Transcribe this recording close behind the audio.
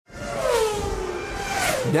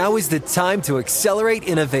Now is the time to accelerate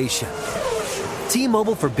innovation.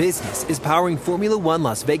 T-Mobile for Business is powering Formula One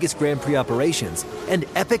Las Vegas Grand Prix operations and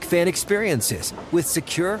epic fan experiences with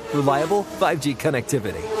secure, reliable 5G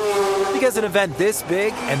connectivity. Because an event this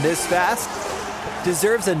big and this fast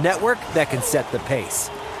deserves a network that can set the pace.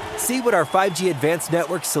 See what our 5G advanced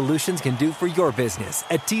network solutions can do for your business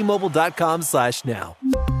at T-Mobile.com/now.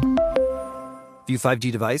 View 5G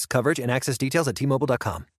device coverage and access details at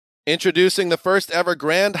T-Mobile.com. Introducing the first ever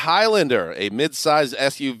Grand Highlander, a mid-sized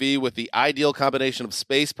SUV with the ideal combination of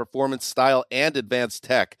space, performance, style, and advanced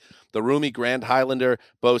tech. The roomy Grand Highlander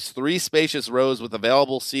boasts 3 spacious rows with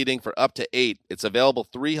available seating for up to 8. Its available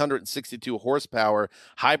 362 horsepower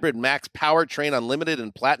hybrid max powertrain unlimited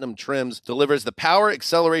and platinum trims delivers the power,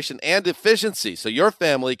 acceleration, and efficiency so your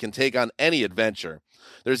family can take on any adventure.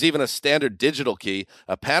 There's even a standard digital key,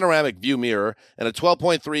 a panoramic view mirror, and a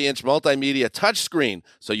 12.3-inch multimedia touchscreen,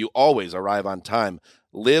 so you always arrive on time.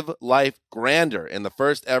 Live life grander in the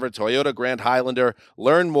first ever Toyota Grand Highlander.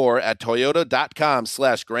 Learn more at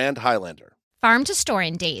toyota.com/Grand Highlander. Farm to store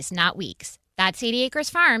in days, not weeks. That's 80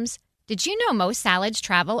 Acres Farms. Did you know most salads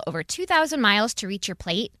travel over 2,000 miles to reach your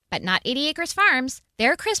plate? But not 80 Acres Farms.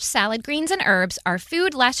 Their crisp salad greens and herbs are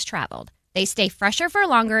food less traveled. They stay fresher for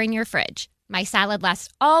longer in your fridge. My salad lasts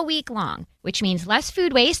all week long, which means less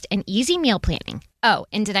food waste and easy meal planning. Oh,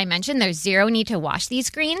 and did I mention there's zero need to wash these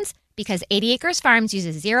greens? Because 80 Acres Farms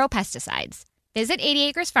uses 0 pesticides. Visit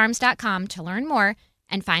 80acresfarms.com to learn more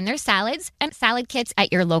and find their salads and salad kits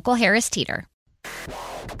at your local Harris Teeter.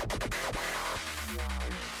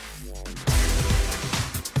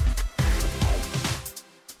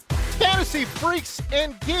 Fantasy freaks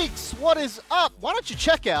and geeks, what is up? Why don't you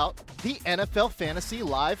check out the NFL Fantasy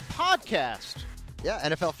Live podcast? Yeah,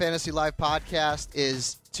 NFL Fantasy Live podcast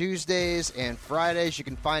is Tuesdays and Fridays. You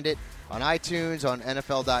can find it on iTunes, on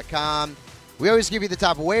NFL.com. We always give you the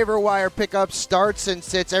top waiver wire pickups, starts and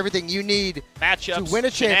sits, everything you need matchups, to win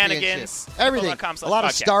a championship. Everything. A lot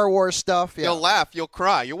of Star Wars stuff. Yeah. You'll laugh. You'll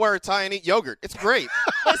cry. You'll wear a tie and eat yogurt. It's great.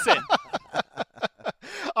 Listen.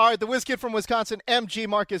 All right, the whiz kid from Wisconsin, MG,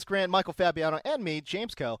 Marcus Grant, Michael Fabiano, and me,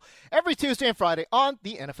 James Coe, every Tuesday and Friday on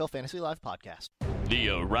the NFL Fantasy Live podcast. The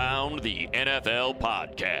Around the NFL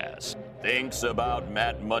podcast thinks about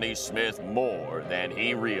Matt Money Smith more than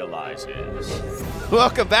he realizes.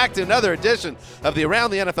 Welcome back to another edition of the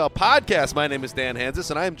Around the NFL podcast. My name is Dan Hansis,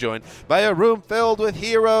 and I am joined by a room filled with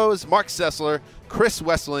heroes, Mark Sessler, Chris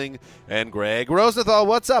Wessling, and Greg Rosenthal.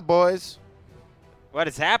 What's up, boys? What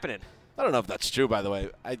is happening? I don't know if that's true, by the way.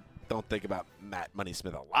 I don't think about Matt Money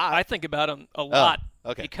Smith a lot. I think about him a lot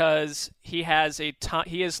okay. Because he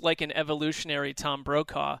is like an evolutionary Tom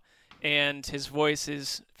Brokaw, and his voice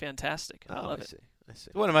is fantastic. I love it. I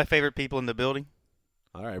see. One of my favorite people in the building.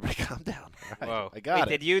 All right, everybody calm down. All right, Whoa. I got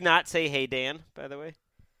it. Did you not say hey, Dan, by the way?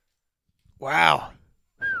 Wow.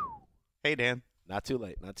 Hey, Dan. Not too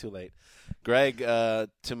late. Not too late. Greg,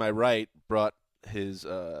 to my right, brought his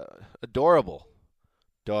adorable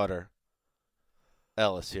daughter,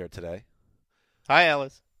 Ellis, here today. Hi,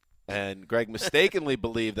 Ellis. And Greg mistakenly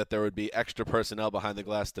believed that there would be extra personnel behind the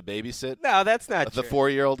glass to babysit. No, that's not the true.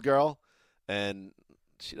 4-year-old girl, and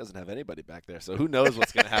she doesn't have anybody back there, so who knows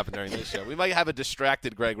what's going to happen during this show. We might have a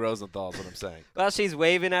distracted Greg Rosenthal is what I'm saying. Well, she's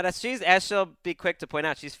waving at us. As she'll be quick to point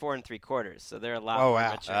out, she's 4 3/4, so they're a lot more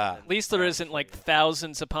mature. At least there isn't like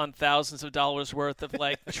thousands upon thousands of dollars worth of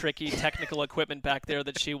like tricky technical equipment back there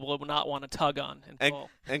that she will not want to tug on in full.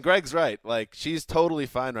 And Greg's right. Like, she's totally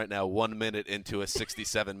fine right now 1 minute into a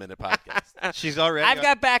 67-minute podcast. She's already I've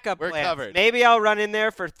got backup We're plans. covered. Maybe I'll run in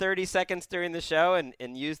there for 30 seconds during the show and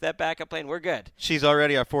use that backup plan. We're good. She's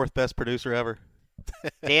already our 4th best producer ever.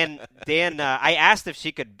 Dan, I asked if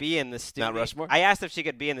she could be in the studio. Mount Rushmore? I asked if she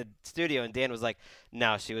could be in the studio, and Dan was like,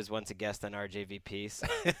 no, she was once a guest on RJVP.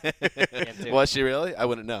 So Was she really? I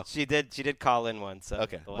wouldn't know. She did call in once. So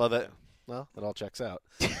okay. Well, it all checks out.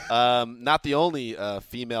 Not the only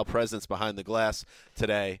female presence behind the glass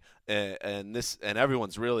today, and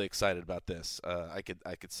everyone's really excited about this. I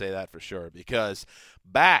could say that for sure because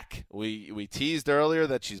we teased earlier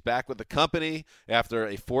that she's back with the company after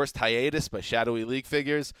a forced hiatus by shadowy league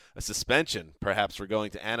figures, a suspension perhaps for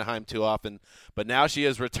going to Anaheim too often, but now she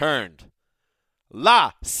has returned.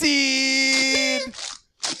 La Seed.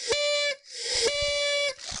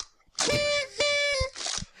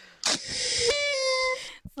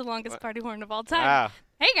 The longest party horn of all time. Wow.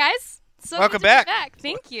 Hey guys, so Welcome good to be back.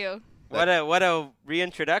 Thank you. What a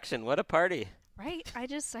reintroduction. What a party. Right, I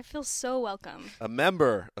feel so welcome. A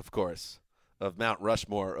member, of course, of Mount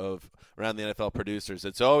Rushmore of around the NFL producers.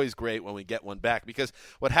 It's always great when we get one back because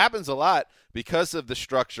what happens a lot because of the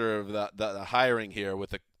structure of the hiring here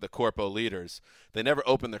with the corpo leaders, they never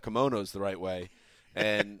open their kimonos the right way.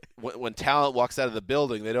 And when talent walks out of the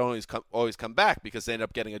building, they don't always come back because they end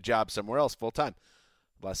up getting a job somewhere else full time.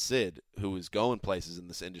 La Cid, who is going places in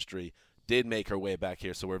this industry, did make her way back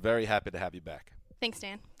here, so we're very happy to have you back. Thanks,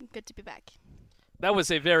 Dan. Good to be back. That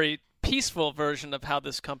was a very peaceful version of how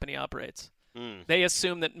this company operates. They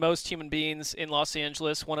assume that most human beings in Los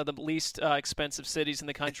Angeles, one of the least expensive cities in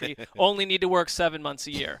the country, only need to work 7 months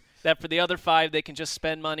a year. That for the other 5, they can just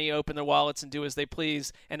spend money, open their wallets, and do as they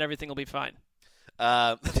please, and everything will be fine.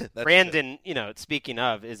 Brandon, speaking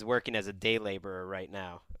of, is working as a day laborer right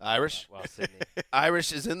now. Irish?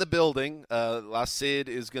 Irish is in the building. La Cid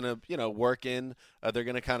is going to, work in. They're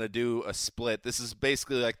going to kind of do a split. This is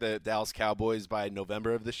basically like the Dallas Cowboys by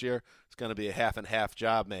November of this year. It's going to be a half-and-half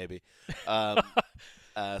job maybe. So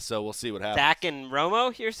we'll see what happens. Dak and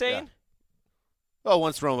Romo, you're saying? Yeah. Oh,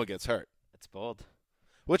 once Romo gets hurt. That's bold.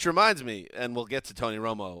 Which reminds me, and we'll get to Tony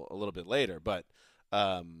Romo a little bit later, but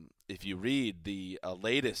if you read the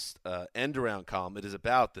latest end-around column, it is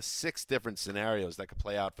about the 6 different scenarios that could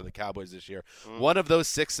play out for the Cowboys this year. One of those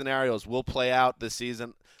 6 scenarios will play out this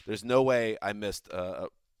season. There's no way I missed a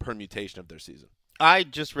permutation of their season. I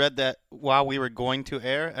just read that while we were going to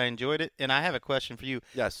air. I enjoyed it, and I have a question for you.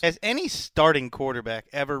 Yes. Has any starting quarterback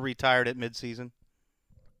ever retired at midseason?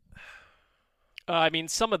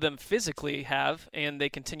 Some of them physically have, and they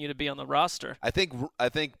continue to be on the roster. I think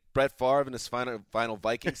Brett Favre in his final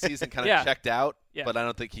Viking season kind of checked out, but I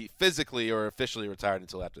don't think he physically or officially retired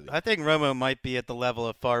until after the. I think Romo might be at the level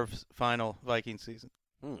of Favre's final Viking season.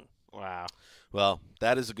 Wow. Well,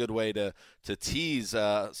 that is a good way to tease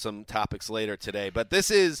some topics later today. But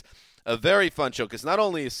this is a very fun show because not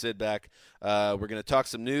only is Sid back, we're going to talk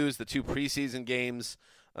some news, the 2 preseason games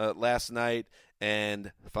last night,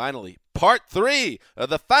 and finally, part 3 of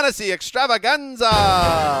the Fantasy Extravaganza.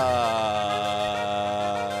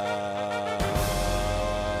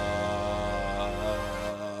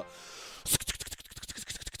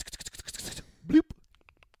 Bloop.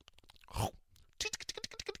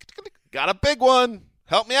 Got a big one.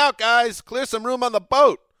 Help me out, guys. Clear some room on the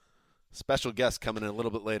boat. Special guest coming in a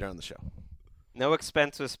little bit later on the show. No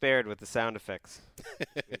expense was spared with the sound effects.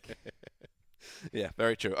 Yeah,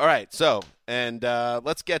 very true. All right, so, and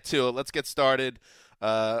let's get to it. Let's get started.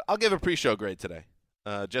 I'll give a pre-show grade today,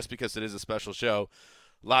 just because it is a special show.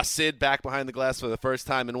 La Cid back behind the glass for the first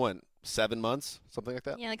time in 7 months? Something like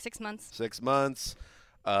that? Yeah, like 6 months. 6 months.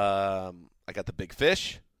 I got the big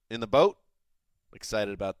fish in the boat.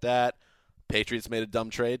 Excited about that. Patriots made a dumb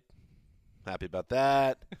trade. Happy about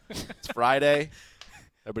that. It's Friday.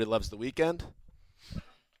 Everybody loves the weekend.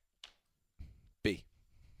 B.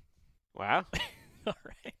 Wow. All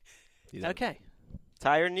right. Okay. It's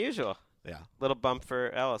higher than usual. Yeah. Little bump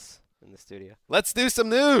for Ellis in the studio. Let's do some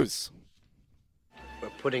news. We're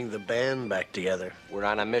putting the band back together. We're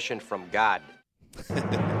on a mission from God.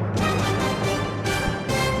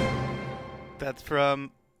 That's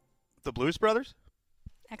from the Blues Brothers?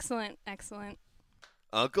 Excellent. Excellent.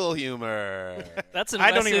 Uncle Humor. That's in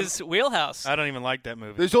Wes's wheelhouse. I don't even like that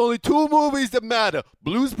movie. There's only 2 movies that matter.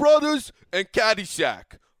 Blues Brothers and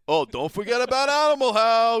Caddyshack. Oh, don't forget about Animal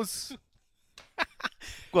House.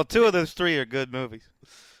 Well, 2 of those 3 are good movies.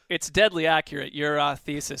 It's deadly accurate, your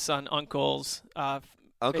thesis on Uncle's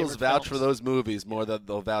Uncles vouch for those movies more than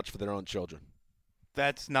they'll vouch for their own children.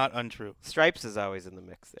 That's not untrue. Stripes is always in the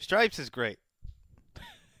mix there. Stripes is great.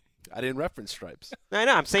 I didn't reference Stripes. I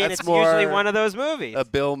know. I'm saying That's it's more usually one of those movies. A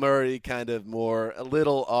Bill Murray kind of a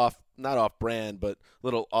little off, not off brand, but a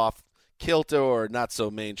little off kilter or not so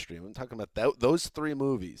mainstream. I'm talking about those 3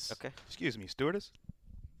 movies. Okay. Excuse me, stewardess?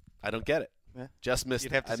 I don't get it. Yeah. Just missed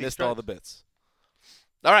You'd it. have to I see missed Stripes. all the bits.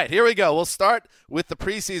 All right, here we go. We'll start with the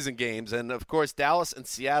preseason games. And, of course, Dallas and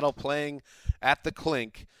Seattle playing at the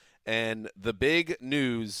Clink. And the big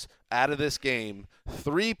news out of this game,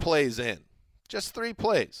 3 plays in. Just 3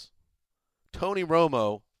 plays. Tony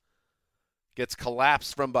Romo gets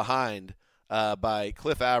collapsed from behind by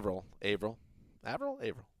Cliff Averill. Averill.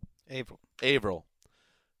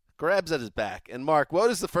 Grabs at his back. And, Mark,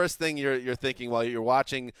 what is the first thing you're thinking while you're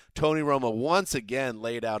watching Tony Romo once again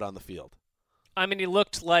laid out on the field? I mean, he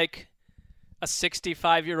looked like a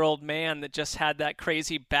 65-year-old man that just had that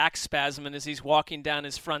crazy back spasm as he's walking down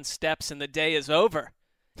his front steps and the day is over.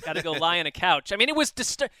 Got to go lie on a couch. I mean, it was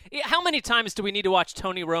how many times do we need to watch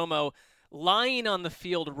Tony Romo lying on the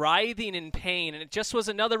field, writhing in pain? And it just was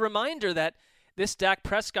another reminder that this Dak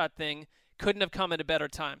Prescott thing couldn't have come at a better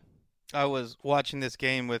time. I was watching this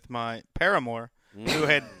game with my paramour, who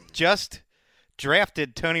had just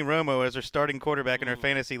drafted Tony Romo as her starting quarterback in her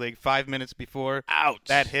fantasy league 5 minutes before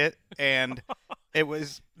that hit, and it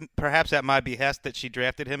was perhaps at my behest that she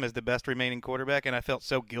drafted him as the best remaining quarterback, and I felt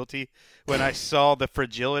so guilty when I saw the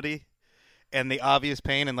fragility and the obvious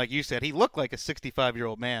pain. And like you said, he looked like a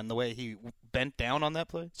 65-year-old man the way he bent down on that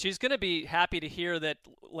play. She's going to be happy to hear that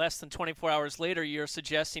less than 24 hours later you're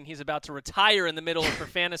suggesting he's about to retire in the middle of her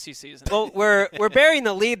fantasy season. Well, we're burying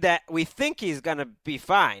the lead that we think he's going to be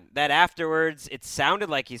fine, that afterwards it sounded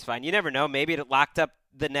like he's fine. You never know. Maybe it locked up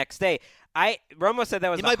the next day. Romo said that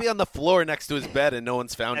was he might be on the floor next to his bed and no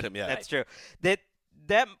one's found him yet. That's true.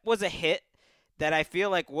 That was a hit that I feel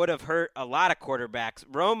like would have hurt a lot of quarterbacks.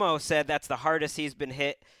 Romo said that's the hardest he's been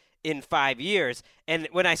hit in 5 years. And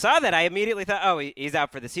when I saw that, I immediately thought, oh, he's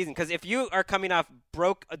out for the season. Because if you are coming off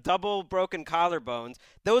double broken collarbones,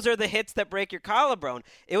 those are the hits that break your collarbone.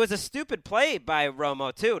 It was a stupid play by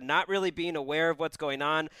Romo, too, not really being aware of what's going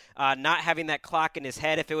on, not having that clock in his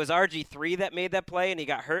head. If it was RG3 that made that play and he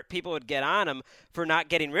got hurt, people would get on him for not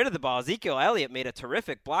getting rid of the ball. Ezekiel Elliott made a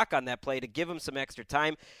terrific block on that play to give him some extra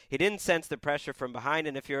time. He didn't sense the pressure from behind.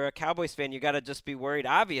 And if you're a Cowboys fan, you got to just be worried,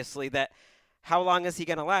 obviously, that how long is he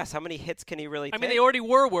going to last? How many hits can he really take? I mean, they already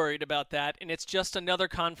were worried about that, and it's just another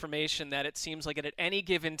confirmation that it seems like at any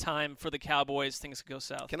given time for the Cowboys, things could go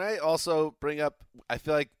south. Can I also bring up, I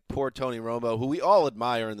feel like poor Tony Romo, who we all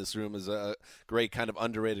admire in this room, is a great kind of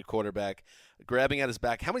underrated quarterback, grabbing at his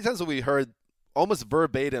back. How many times have we heard almost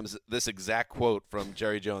verbatim this exact quote from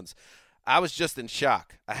Jerry Jones? I was just in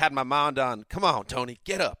shock. I had my mind on, come on, Tony,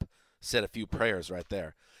 get up. Said a few prayers right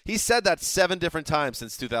there. He said that 7 different times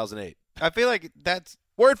since 2008. I feel like that's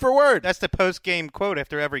word for word. That's the post-game quote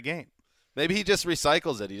after every game. Maybe he just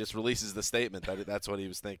recycles it. He just releases the statement. That's what he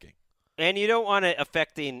was thinking. And you don't want it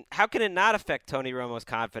affecting – how can it not affect Tony Romo's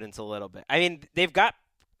confidence a little bit? I mean, they've got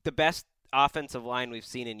the best offensive line we've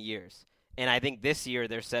seen in years. And I think this year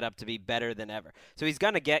they're set up to be better than ever. So he's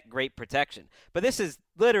going to get great protection. But this is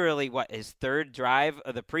literally, his third drive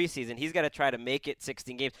of the preseason. He's got to try to make it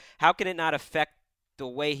 16 games. How can it not affect the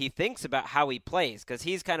way he thinks about how he plays? Because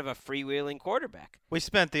he's kind of a freewheeling quarterback. We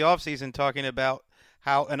spent the offseason talking about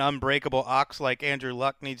how an unbreakable ox like Andrew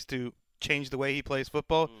Luck needs to change the way he plays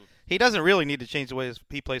football. He doesn't really need to change the way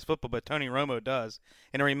he plays football, but Tony Romo does.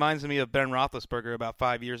 And it reminds me of Ben Roethlisberger about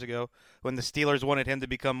 5 years ago when the Steelers wanted him to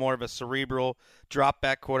become more of a cerebral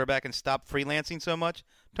drop-back quarterback and stop freelancing so much.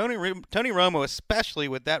 Tony Romo, especially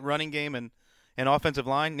with that running game and offensive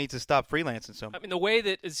line, needs to stop freelancing so much. I mean, the way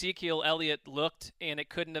that Ezekiel Elliott looked, and it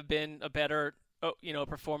couldn't have been a better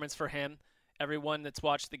performance for him. Everyone that's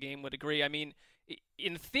watched the game would agree. I mean,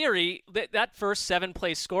 in theory, that first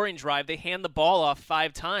 7-play scoring drive, they hand the ball off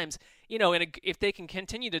 5 times. And if they can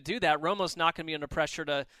continue to do that, Romo's not going to be under pressure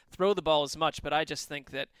to throw the ball as much. But I just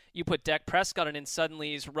think that you put Dak Prescott in, and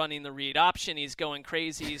suddenly he's running the read option. He's going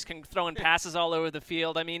crazy. He's throwing passes all over the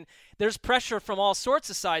field. I mean, there's pressure from all sorts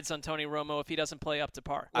of sides on Tony Romo if he doesn't play up to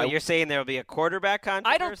par. Well, you're saying there will be a quarterback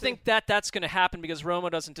controversy? I don't think that's going to happen because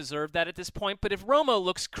Romo doesn't deserve that at this point. But if Romo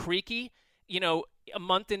looks creaky, a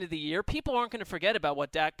month into the year, people aren't going to forget about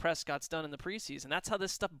what Dak Prescott's done in the preseason. That's how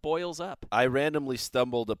this stuff boils up. I randomly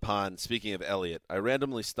stumbled upon, speaking of Elliott,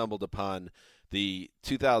 the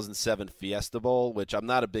 2007 Fiesta Bowl, which I'm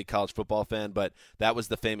not a big college football fan, but that was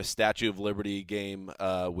the famous Statue of Liberty game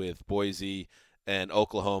with Boise and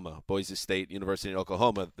Oklahoma, Boise State University in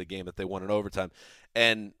Oklahoma, the game that they won in overtime.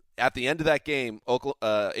 And at the end of that game,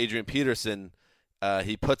 Adrian Peterson,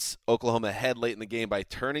 he puts Oklahoma ahead late in the game by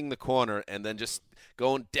turning the corner and then just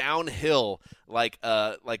going downhill like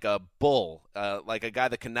a bull, like a guy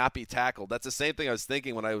that cannot be tackled. That's the same thing I was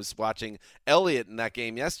thinking when I was watching Elliott in that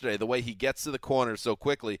game yesterday, the way he gets to the corner so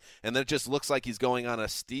quickly, and then it just looks like he's going on a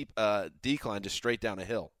steep decline just straight down a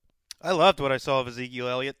hill. I loved what I saw of Ezekiel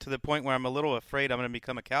Elliott to the point where I'm a little afraid I'm going to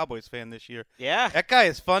become a Cowboys fan this year. Yeah. That guy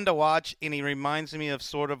is fun to watch, and he reminds me of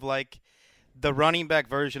sort of like the running back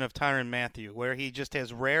version of Tyrann Mathieu, where he just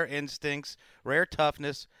has rare instincts, rare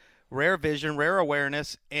toughness, rare vision, rare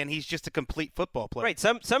awareness, and he's just a complete football player. Right.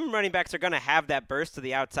 Some running backs are going to have that burst to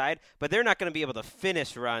the outside, but they're not going to be able to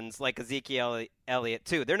finish runs like Ezekiel Elliott,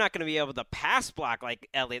 too. They're not going to be able to pass block like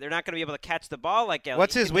Elliott. They're not going to be able to catch the ball like Elliott.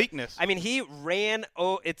 What's his weakness? I mean, he ran –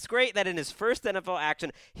 it's great that in his first NFL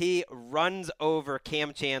action, he runs over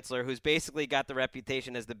Cam Chancellor, who's basically got the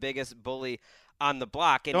reputation as the biggest bully on the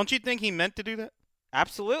block. And don't you think he meant to do that?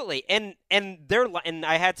 Absolutely. And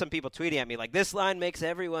I had some people tweeting at me like, this line makes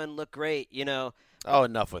everyone look great, Oh,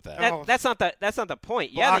 enough with that. That's not the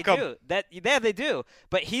point. Yeah, they do. They do.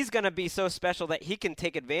 But he's going to be so special that he can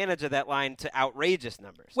take advantage of that line to outrageous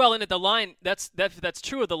numbers. Well, and at the line, that's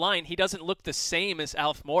true of the line. He doesn't look the same as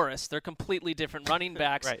Alf Morris. They're completely different running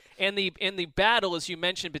backs. Right. And the battle, as you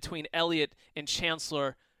mentioned, between Elliott and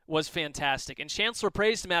Chancellor was fantastic. And Chancellor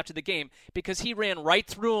praised him after the game because he ran right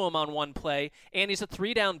through him on one play, and he's a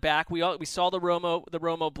 3-down back. We saw the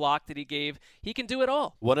Romo block that he gave. He can do it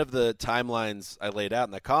all. One of the timelines I laid out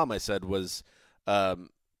in the column I said was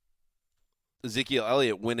Ezekiel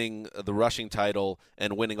Elliott winning the rushing title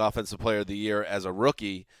and winning Offensive Player of the Year as a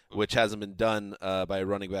rookie, which hasn't been done by a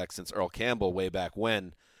running back since Earl Campbell way back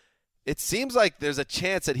when. It seems like there's a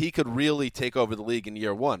chance that he could really take over the league in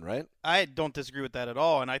year one, right? I don't disagree with that at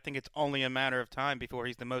all, and I think it's only a matter of time before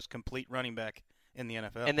he's the most complete running back in the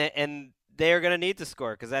NFL. And they're going to need to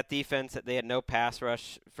score because that defense, they had no pass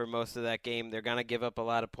rush for most of that game. They're going to give up a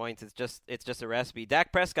lot of points. It's just a recipe.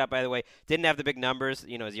 Dak Prescott, by the way, didn't have the big numbers.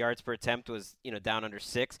 His yards per attempt was down under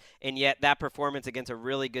 6, and yet that performance against a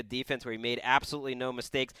really good defense where he made absolutely no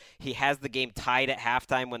mistakes. He has the game tied at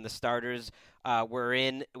halftime when the starters were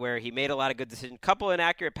in, where he made a lot of good decisions. Couple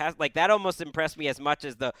inaccurate passes, like that almost impressed me as much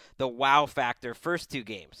as the wow factor first 2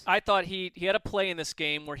 games. I thought he had a play in this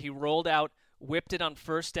game where he rolled out, whipped it on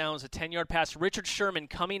first downs, a 10-yard pass. Richard Sherman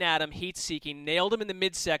coming at him, heat-seeking, nailed him in the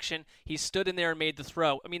midsection. He stood in there and made the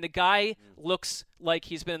throw. I mean, the guy looks like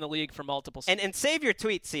he's been in the league for multiple seasons. And save your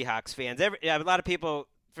tweet, Seahawks fans. A lot of people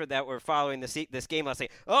that were following this game last night,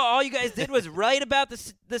 all you guys did was write about the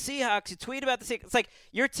Seahawks. You tweet about the Seahawks. It's like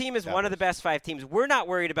your team is one of the best 5 teams. We're not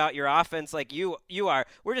worried about your offense like you are.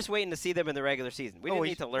 We're just waiting to see them in the regular season. We didn't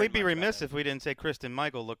need to learn. We'd be remiss if we didn't say Christine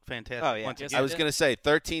Michael looked fantastic. Oh, yeah. Once I was going to say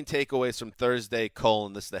 13 takeaways from Thursday,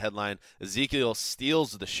 this is the headline. Ezekiel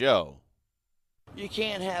steals the show. You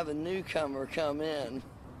can't have a newcomer come in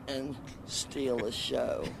and steal a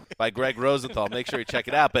show. By Greg Rosenthal. Make sure you check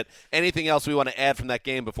it out. But anything else we want to add from that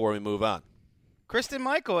game before we move on? Christian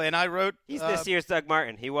Michael, and I wrote. He's this year's Doug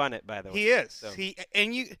Martin. He won it, by the way. He is. So.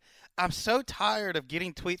 I'm so tired of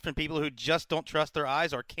getting tweets from people who just don't trust their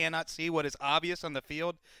eyes or cannot see what is obvious on the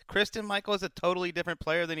field. Christian Michael is a totally different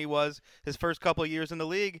player than he was his first couple of years in the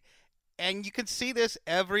league, and you can see this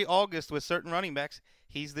every August with certain running backs.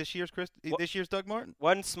 He's this year's Doug Martin.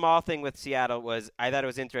 One small thing with Seattle was I thought it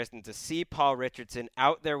was interesting to see Paul Richardson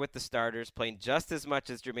out there with the starters playing just as much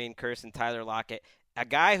as Jermaine Kearse and Tyler Lockett, a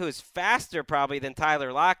guy who's faster probably than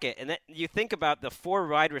Tyler Lockett. And you think about the 4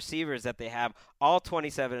 wide receivers that they have, all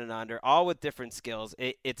 27 and under, all with different skills.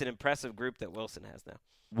 It's an impressive group that Wilson has now.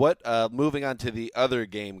 What? Moving on to the other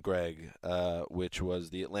game, Greg, which was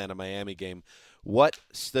the Atlanta-Miami game. What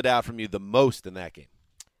stood out from you the most in that game?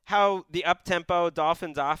 How the up-tempo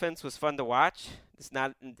Dolphins offense was fun to watch.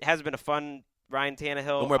 It hasn't been a fun Ryan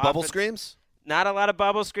Tannehill. No more bubble screens? Not a lot of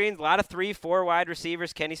bubble screens. A lot of 3-4 wide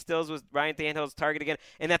receivers. Kenny Stills was Ryan Tannehill's target again.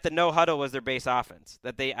 And that the no huddle was their base offense.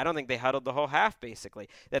 I don't think they huddled the whole half, basically.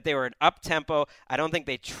 That they were an up-tempo. I don't think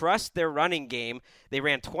they trust their running game. They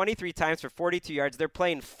ran 23 times for 42 yards. They're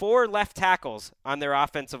playing 4 left tackles on their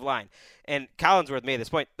offensive line. And Collinsworth made this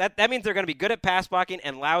point. That means they're going to be good at pass blocking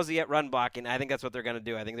and lousy at run blocking. I think that's what they're going to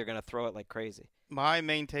do. I think they're going to throw it like crazy. My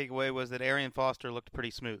main takeaway was that Arian Foster looked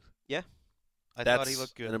pretty smooth. Yeah. I thought he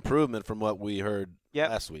looked good. An improvement from what we heard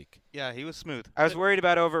last week. Yeah, he was smooth. I was worried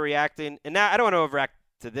about overreacting. And now I don't want to overreact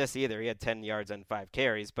to this either. He had 10 yards on 5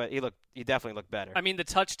 carries, but he definitely looked better. I mean, the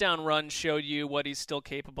touchdown run showed you what he's still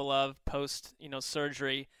capable of post,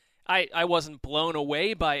 surgery. I wasn't blown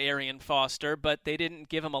away by Arian Foster, but they didn't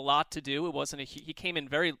give him a lot to do. It wasn't he came in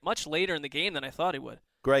very much later in the game than I thought he would.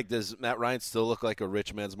 Greg, does Matt Ryan still look like a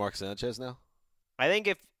rich man's Mark Sanchez now? I think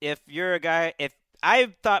if you're a guy, if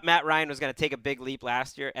I thought Matt Ryan was going to take a big leap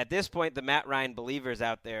last year, at this point the Matt Ryan believers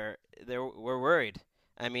out there, we're worried.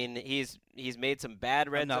 I mean, he's made some bad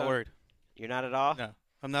red zone. I'm not worried. You're not at all? No.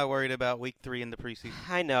 I'm not worried about week 3 in the preseason.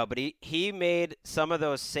 I know, but he made some of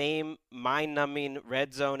those same mind-numbing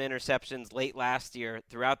red zone interceptions late last year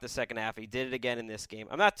throughout the second half. He did it again in this game.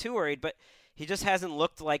 I'm not too worried, but he just hasn't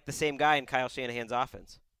looked like the same guy in Kyle Shanahan's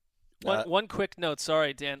offense. One quick note,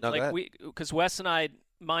 sorry, Dan. No, because Wes and I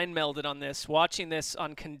mind melded on this, watching this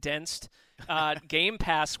on condensed Game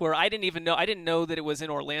Pass, where I didn't know that it was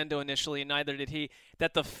in Orlando initially, and neither did he.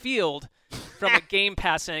 That the field from a Game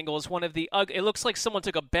Pass angle is one of the it looks like someone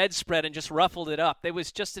took a bedspread and just ruffled it up. It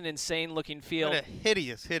was just an insane looking field. What a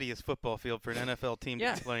hideous football field for an NFL team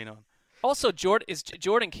to be playing on. Also,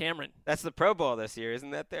 Jordan Cameron. That's the Pro Bowl this year,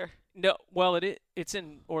 isn't that there? No, well, it's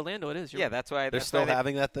in Orlando. It is. Yeah, that's why They're still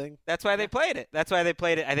having that thing? That's why they played it. That's why they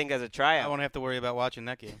played it, I think, as a tryout. I won't have to worry about watching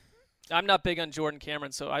that game. I'm not big on Jordan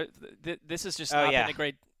Cameron, so this is just not been a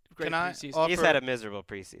great preseason. He's had a miserable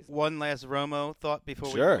preseason. One last Romo thought before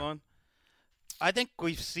we Sure. move on. I think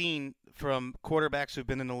we've seen from quarterbacks who've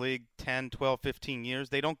been in the league 10, 12, 15 years,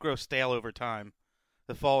 they don't grow stale over time.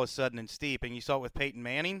 The fall is sudden and steep, and you saw it with Peyton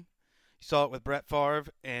Manning. You saw it with Brett Favre,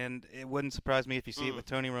 and it wouldn't surprise me if you see it with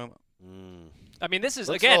Tony Romo. I mean, this is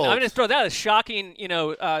Looks again. old. I'm going to throw that as shocking,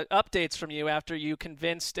 updates from you after you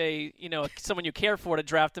convinced someone you care for to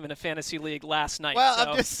draft him in a fantasy league last night. Well, So,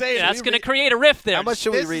 I'm just saying. that's going to create a rift there. How much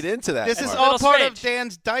should we read into that? This is Mark? all Little part of strange.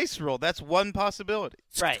 Dan's dice roll. That's one possibility.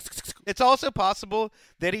 Right. It's also possible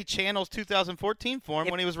that he channels 2014 form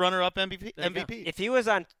when he was runner-up MVP. If he was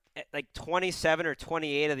on like 27 or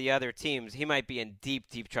 28 of the other teams, he might be in deep,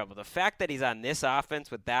 deep trouble. The fact that he's on this offense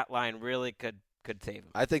with that line really could save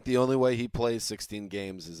him. I think the only way he plays 16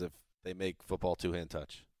 games is if they make football two-hand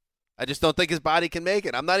touch. I just don't think his body can make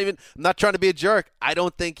it. I'm not trying to be a jerk. I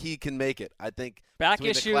don't think he can make it. I think Back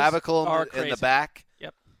between issues the clavicle are and the crazy. back,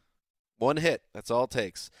 Yep. one hit. That's all it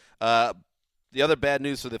takes. The other bad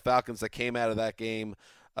news for the Falcons that came out of that game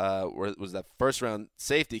was that first-round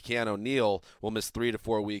safety, Keanu O'Neal, will miss 3 to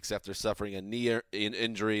 4 weeks after suffering a knee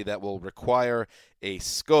injury that will require a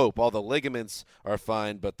scope. All the ligaments are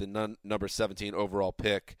fine, but the number 17 overall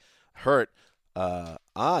pick hurt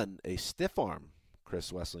on a stiff arm,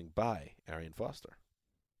 Chris Wessling, by Arian Foster.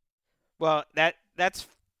 Well, that's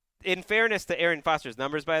in fairness to Arian Foster's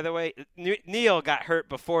numbers, by the way. Neal got hurt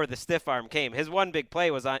before the stiff arm came. His one big play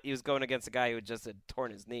was he was going against a guy who just had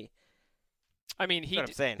torn his knee. I mean, That's what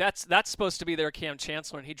I'm saying. that's supposed to be their Cam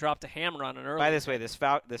Chancellor, and he dropped a hammer on an early. By this way, this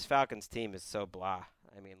Falcons team is so blah.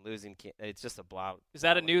 I mean, it's just a blah. Is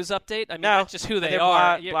that a news update? I mean, No, that's just who they they're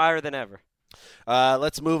are. Blahher than ever.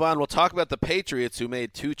 Let's move on. We'll talk about the Patriots, who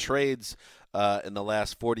made 2 trades in the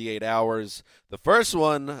last 48 hours. The first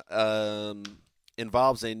one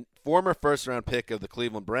involves a former first-round pick of the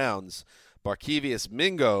Cleveland Browns, Barkevious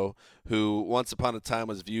Mingo, who once upon a time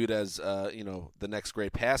was viewed as the next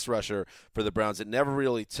great pass rusher for the Browns. It never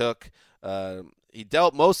really took. He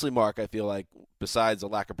dealt mostly, Mark, I feel like, besides a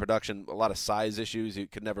lack of production, a lot of size issues. He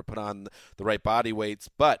could never put on the right body weights.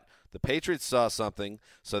 But the Patriots saw something,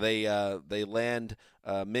 so they land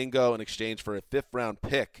Mingo in exchange for a 5th-round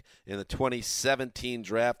pick in the 2017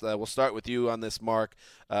 draft. We'll start with you on this, Mark.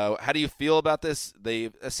 How do you feel about this? They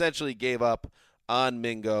essentially gave up on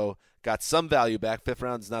Mingo, got some value back. 5th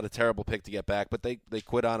round is not a terrible pick to get back, but they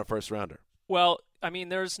quit on a first-rounder. Well, I mean,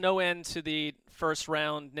 there's no end to the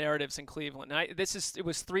first-round narratives in Cleveland. It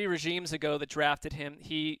was 3 regimes ago that drafted him.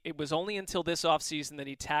 It was only until this offseason that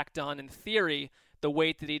he tacked on, in theory, the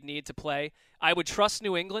weight that he'd need to play. I would trust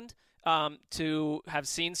New England to have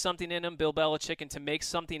seen something in him, Bill Belichick, and to make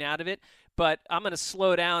something out of it. But I'm going to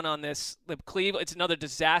slow down on this. It's another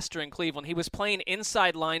disaster in Cleveland. He was playing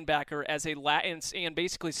inside linebacker and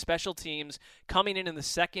basically special teams coming in the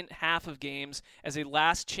second half of games as a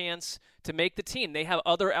last chance to make the team. They have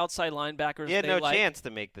other outside linebackers. He had no chance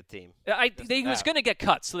to make the team. He was going to get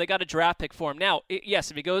cut, so they got a draft pick for him. Now,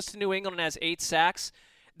 yes, if he goes to New England and has 8 sacks,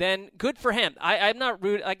 then good for him. I'm not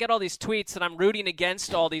rude. I get all these tweets that I'm rooting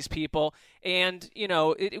against all these people, and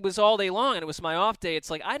it was all day long, and it was my off day. It's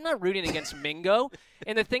like I'm not rooting against Mingo.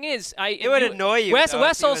 And the thing is, it would annoy you. Wes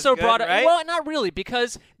also brought up. Right? Well, not really,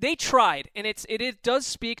 because they tried, and it does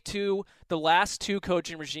speak to the last 2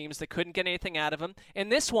 coaching regimes that couldn't get anything out of him,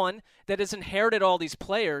 and this one that has inherited all these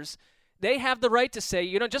players. They have the right to say,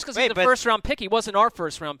 just because he's a first-round pick, he wasn't our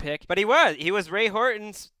first-round pick. But he was. He was Ray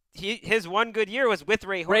Horton's. His one good year was with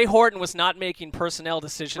Ray Horton. Ray Horton was not making personnel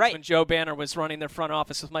decisions when Joe Banner was running their front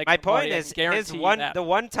office with Mike. My point is, the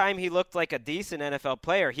one time he looked like a decent NFL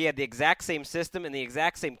player, he had the exact same system and the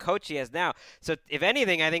exact same coach he has now. So, if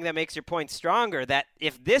anything, I think that makes your point stronger. That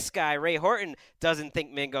if this guy Ray Horton doesn't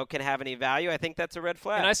think Mingo can have any value, I think that's a red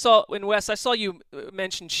flag. And I saw you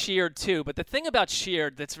mention Sheard too. But the thing about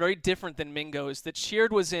Sheard that's very different than Mingo is that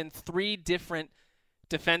Sheard was in 3 different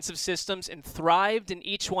defensive systems and thrived in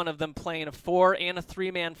each one of them, playing a 4 and a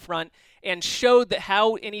 3-man front, and showed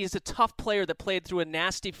and he's a tough player that played through a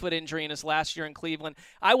nasty foot injury in his last year in Cleveland.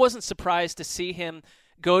 I wasn't surprised to see him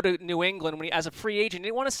go to New England when as a free agent. He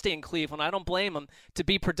didn't want to stay in Cleveland. I don't blame him, to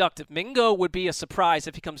be productive. Mingo would be a surprise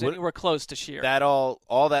if he comes anywhere close to Sheard. That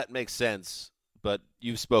all that makes sense, but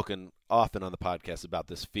you've spoken often on the podcast about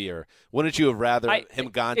this fear. Wouldn't you have rather him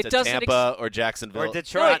gone to Tampa or Jacksonville or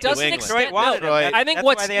Detroit? No, it doesn't Detroit wanted him. I think that's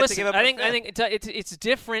why they had to give up I think it's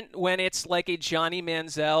different when it's like a Johnny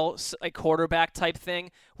Manziel, a quarterback type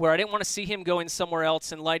thing, where I didn't want to see him going somewhere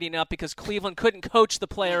else and lighting up because Cleveland couldn't coach the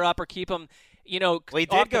player up or keep him, Well, he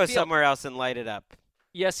did go somewhere else and light it up.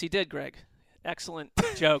 Yes, he did, Greg. Excellent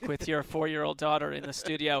joke with your 4-year-old daughter in the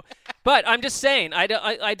studio. But I'm just saying, I don't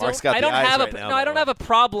have a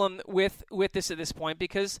problem with this at this point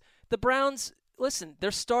because the Browns, listen,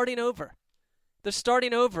 they're starting over. They're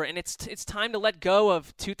starting over, and it's time to let go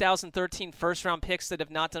of 2013 first-round picks that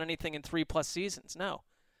have not done anything in 3+ seasons. No.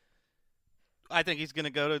 I think he's going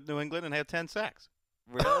to go to New England and have 10 sacks.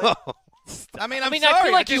 Really? I mean, I sorry,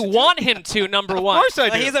 feel like you want him to, number one. Of course I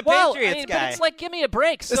do. He's a Patriots guy. But it's like, give me a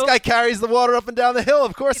break. This guy carries the water up and down the hill.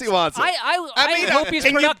 Of course he wants it. I hope he's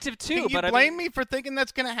productive too. Can you blame me for thinking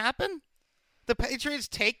that's going to happen? The Patriots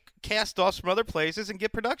take cast-offs from other places and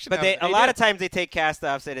get production. But a lot of times they take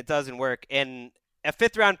cast-offs and it doesn't work. And a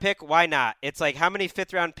 5th-round pick, why not? It's like how many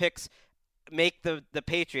 5th-round picks make the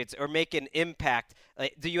Patriots or make an impact?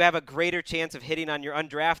 Like, do you have a greater chance of hitting on your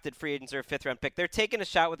undrafted free agents or a 5th-round pick? They're taking a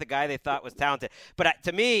shot with a guy they thought was talented. But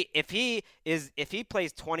to me, if he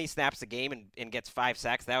plays 20 snaps a game and gets 5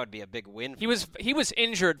 sacks, that would be a big win. He was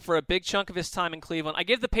injured for a big chunk of his time in Cleveland. I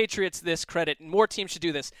give the Patriots this credit, and more teams should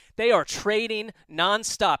do this. They are trading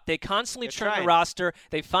nonstop. They constantly churn the roster.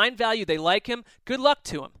 They find value. They like him. Good luck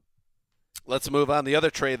to him. Let's move on. The other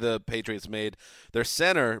trade the Patriots made, their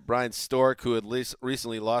center, Brian Stork, who had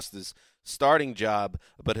recently lost his starting job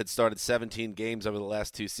but had started 17 games over the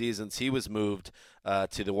last 2 seasons, he was moved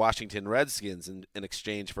to the Washington Redskins in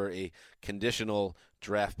exchange for a conditional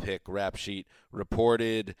draft pick, rap sheet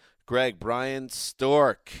reported. Greg, Brian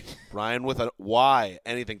Stork, Brian with a Y.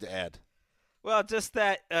 Anything to add? Well, just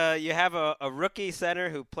that you have a rookie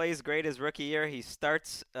center who plays great his rookie year. He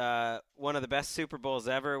starts one of the best Super Bowls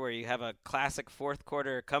ever, where you have a classic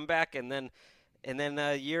fourth-quarter comeback, and then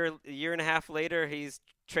a year and a half later, he's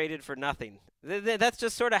traded for nothing. That's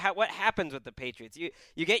just sort of what happens with the Patriots.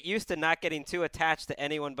 You get used to not getting too attached to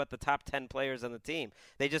anyone but the top 10 players on the team.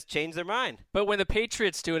 They just change their mind. But when the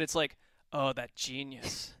Patriots do it, it's like, oh, that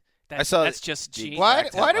genius. That's just genius.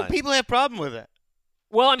 Why do people have a problem with it?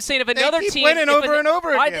 Well, I'm saying if another they keep team winning over and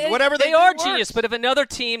over again, whatever they do are works. genius. But if another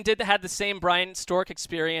team had the same Brian Stork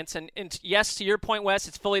experience, and yes, to your point, Wes,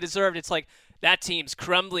 it's fully deserved. It's like that team's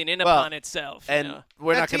crumbling in upon itself. And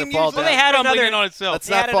we're not going to fall down. They had another on itself. Let's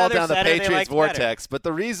not fall down the Patriots vortex. But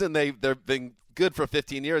the reason they've been good for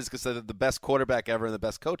 15 years is because they're the best quarterback ever and the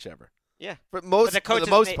best coach ever. Yeah. For the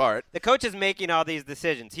most part. The coach is making all these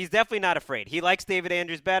decisions. He's definitely not afraid. He likes David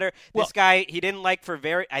Andrews better. This guy he didn't like for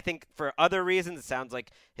for other reasons. It sounds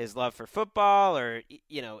like his love for football or,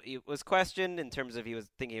 it was questioned in terms of he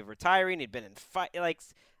was thinking of retiring. He'd been in fight.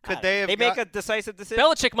 They make a decisive decision.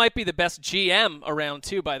 Belichick might be the best GM around,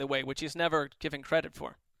 too, by the way, which he's never given credit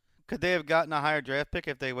for. Could they have gotten a higher draft pick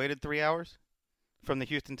if they waited 3 hours from the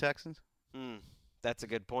Houston Texans? That's a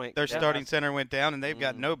good point. Their starting center went down, and they've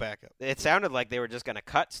got no backup. It sounded like they were just going to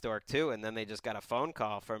cut Stork, too, and then they just got a phone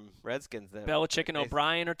call from Redskins. Belichick and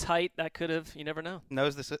O'Brien are tight. That could have – you never know.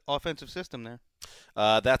 Knows the offensive system there.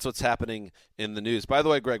 That's what's happening in the news. By the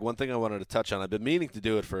way, Greg, one thing I wanted to touch on. I've been meaning to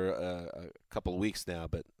do it for a couple of weeks now,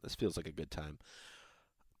 but this feels like a good time.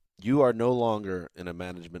 You are no longer in a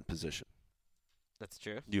management position. That's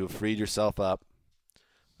true. You have freed yourself up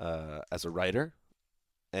as a writer.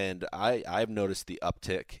 And I've noticed the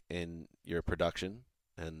uptick in your production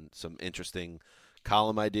and some interesting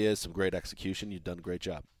column ideas, some great execution. You've done a great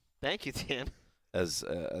job. Thank you, Dan. As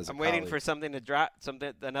I'm waiting for something to drop,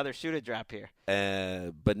 another shoe to drop here.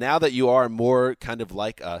 But now that you are more kind of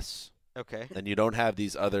like us, okay, and you don't have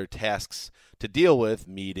these other tasks to deal with,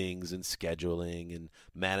 meetings and scheduling and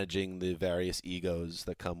managing the various egos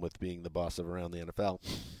that come with being the boss of around the NFL,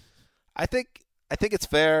 I think it's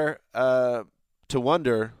fair to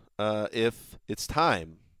wonder if it's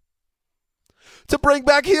time to bring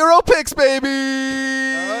back Hero Picks, baby.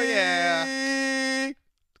 Oh, yeah.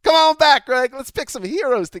 Come on back, Greg. Let's pick some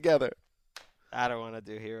heroes together. I don't want to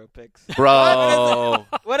do Hero Picks. Bro.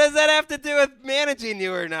 What does that have to do with managing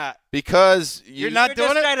you or not? Because you're not doing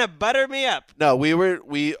just it? trying to butter me up. No,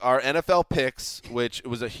 our NFL picks, which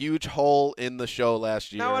was a huge hole in the show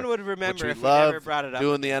last year. No one would remember if we love never brought it up.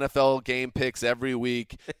 Doing the NFL game picks every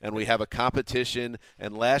week, and we have a competition.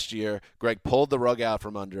 And last year, Greg pulled the rug out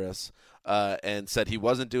from under us and said he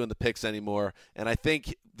wasn't doing the picks anymore. And I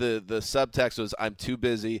think the subtext was, I'm too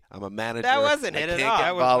busy. I'm a manager. That wasn't it at all.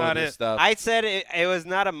 Get involved in this stuff. I said it was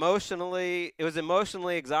not emotionally. It was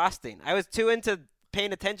emotionally exhausting. I was too into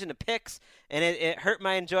paying attention to picks, and it hurt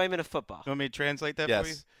my enjoyment of football. You want me to translate that Yes. for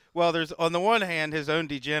you? Well, there's on the one hand his own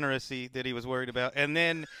degeneracy that he was worried about, and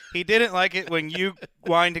then he didn't like it when you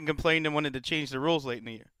whined and complained and wanted to change the rules late in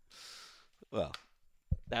the year. Well,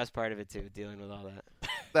 that was part of it too, dealing with all that.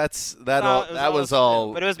 That was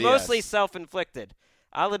all. But it was BS. mostly self-inflicted.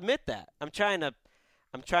 I'll admit that. I'm trying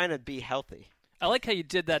to be healthy. I like how you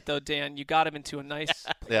did that, though, Dan. You got him into a nice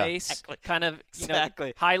Yeah. place, Exactly. kind of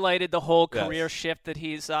Exactly. highlighted the whole Yes. career shift that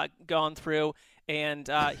he's gone through, and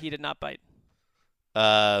he did not bite.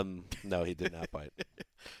 No, he did not bite.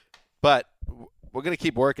 But we're going to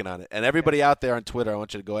keep working on it. And everybody out there on Twitter, I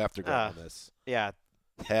want you to go after Greg on this. Yeah.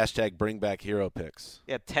 Hashtag bring back hero picks.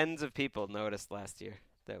 Yeah, tens of people noticed last year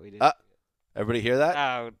that we did. Everybody hear that?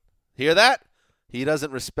 Oh. Hear that? He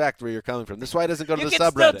doesn't respect where you're coming from. This is why he doesn't go to You the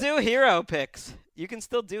can subreddit. still do hero picks. You can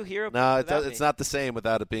still do hero picks. No, without it's me. not the same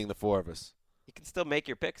without it being the four of us. You can still make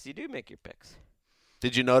your picks. You do make your picks.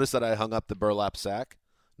 Did you notice that I hung up the burlap sack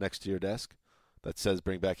next to your desk that says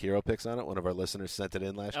bring back hero picks on it? One of our listeners sent it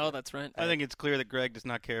in last year. Oh, that's right. I think it's clear that Greg does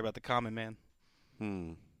not care about the common man.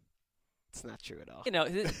 It's not true at all. You know,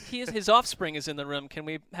 his offspring is in the room. Can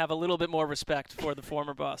we have a little bit more respect for the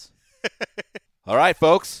former boss? All right,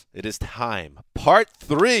 folks, it is time. Part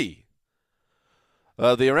 3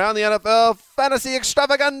 of the Around the NFL Fantasy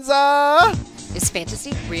Extravaganza. Is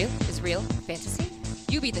fantasy real? Is real fantasy?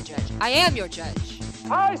 You be the judge. I am your judge.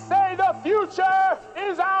 I say the future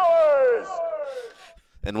is ours.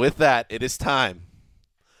 And with that, it is time.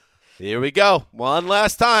 Here we go. One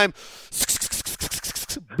last time.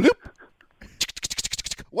 Bloop.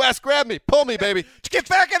 Wes, grab me. Pull me, baby. Get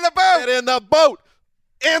back in the boat. Get in the boat.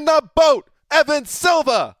 In the boat. Evan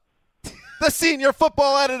Silva, the senior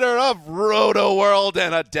football editor of Roto World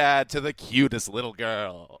and a dad to the cutest little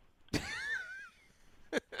girl.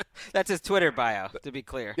 That's his Twitter bio, to be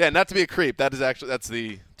clear. Yeah, not to be a creep. That's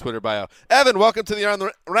the Twitter bio. Evan, welcome to the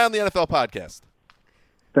Around the NFL podcast.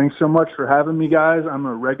 Thanks so much for having me, guys. I'm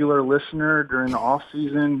a regular listener during the off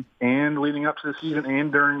season and leading up to the season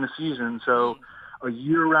and during the season. So a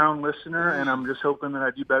year-round listener, and I'm just hoping that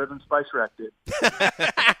I do better than Spice Rack did.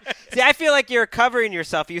 See, I feel like you're covering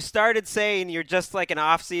yourself. You started saying you're just like an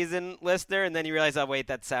off-season listener, and then you realize, oh, wait,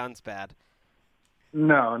 that sounds bad.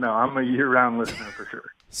 No, I'm a year-round listener for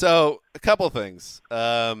sure. So a couple things.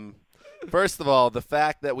 First of all, the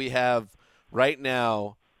fact that we have right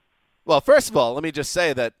now – well, first of all, let me just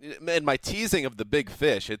say that in my teasing of the big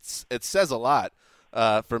fish, it says a lot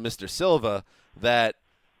for Mr. Silva that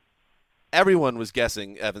everyone was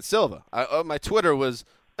guessing Evan Silva. My Twitter was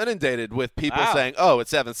inundated with people saying, oh,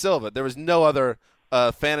 it's Evan Silva. There was no other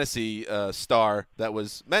fantasy star that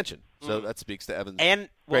was mentioned. So that speaks to Evan's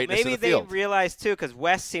greatness maybe in the field. they realized, too, because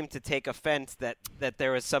Wes seemed to take offense that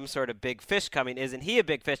there was some sort of big fish coming. Isn't he a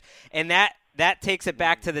big fish? And that takes it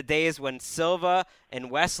back to the days when Silva and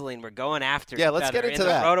Wesseling were going after each other. Yeah, let's get into in the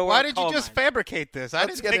that. Roto Why World did you coal just mine. fabricate this? I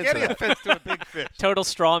Let's didn't get take into any that. offense to a big fish. Total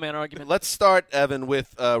straw man argument. Let's start, Evan,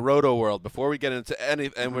 with Roto World before we get into any,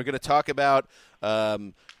 and we're going to talk about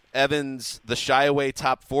Evan's the Shy Away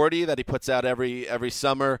Top 40 that he puts out every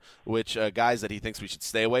summer, which guys that he thinks we should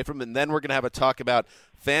stay away from, and then we're going to have a talk about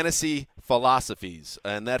fantasy philosophies,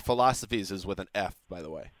 and that philosophies is with an F, by the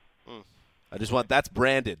way. I just want that's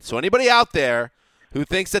branded. So anybody out there who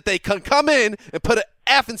thinks that they can come in and put an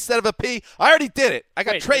F instead of a P, I already did it. I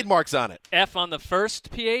got trademarks on it. F on the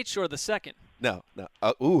first PH or the second? No.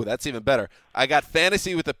 Ooh, that's even better. I got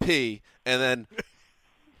fantasy with a P, and then,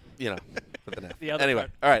 with an F. The other Anyway,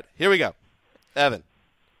 part. all right, here we go. Evan,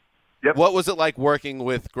 what was it like working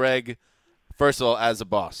with Greg, first of all, as a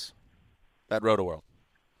boss at Roto World?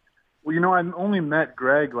 Well, I've only met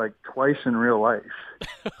Greg like twice in real life.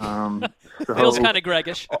 So Feels kind of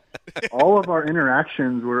Greggish. all of our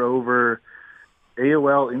interactions were over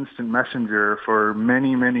AOL Instant Messenger for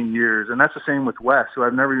many, many years. And that's the same with Wes, who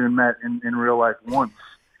I've never even met in real life once.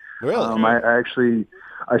 Really? I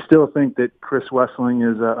still think that Chris Wesseling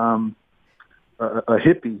is a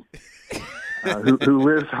hippie who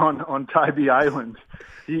lives on Tybee Island.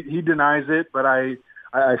 He denies it, but I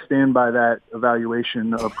stand by that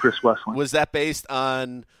evaluation of Chris Wesseling. Was that based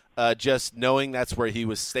on just knowing that's where he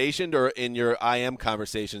was stationed, or in your IM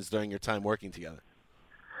conversations during your time working together?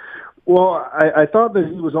 Well, I thought that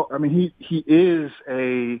he was. I mean, he is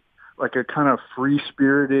a kind of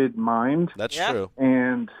free-spirited mind. That's true.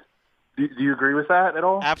 And do you agree with that at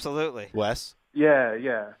all? Absolutely. Wes?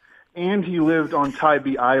 Yeah. And he lived on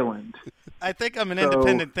Tybee Island. I think I'm an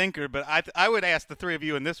independent thinker, but I would ask the three of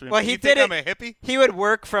you in this room. Well, do he you think did I'm it. a hippie? He would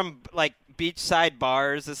work from beachside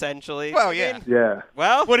bars, essentially. Well, yeah. Yeah.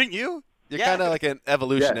 Well, wouldn't you? You're kind of like an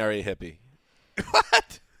evolutionary hippie.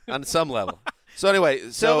 What? On some level. So anyway,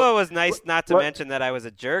 Silva was nice. Not to mention that I was a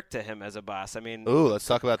jerk to him as a boss. I mean, let's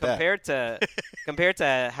talk about compared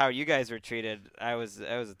to how you guys were treated, I was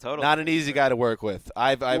a total. Not an easy guy to work with.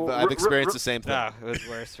 I've experienced the same thing. No, it was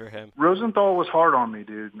worse for him. Rosenthal was hard on me,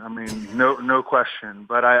 dude. I mean, no question.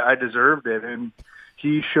 But I deserved it, and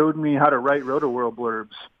he showed me how to write Roto-World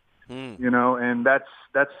blurbs. You know, and that's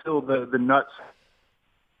still the nuts.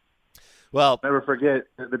 Well, never forget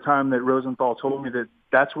the time that Rosenthal told me that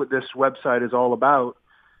that's what this website is all about,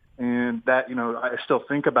 and that, you know, I still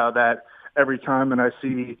think about that every time, and I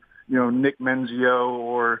see, you know, Nick Menzio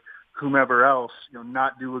or whomever else, you know,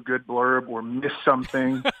 not do a good blurb or miss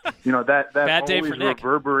something. You know, that always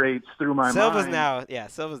reverberates through my Silva's mind.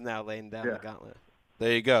 Silva's now laying down the gauntlet.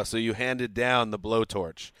 There you go. So you handed down the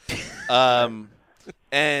blowtorch.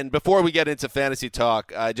 And before we get into fantasy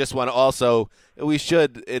talk, I just want to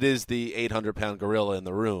it is the 800-pound gorilla in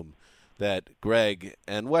the room that Greg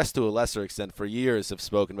and Wes, to a lesser extent, for years have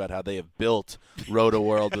spoken about how they have built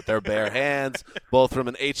Roto-World with their bare hands, both from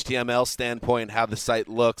an HTML standpoint, how the site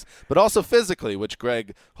looks, but also physically, which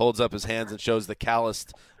Greg holds up his hands and shows the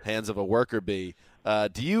calloused hands of a worker bee.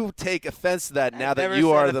 Do you take offense to that now that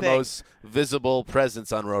you are the most visible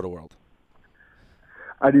presence on Roto-World?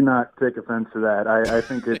 I do not take offense to that. I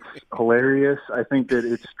think it's hilarious. I think that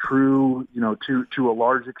it's true, you know, to a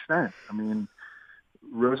large extent. I mean,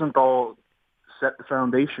 Rosenthal set the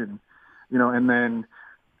foundation, you know, and then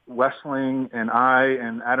Wessling and I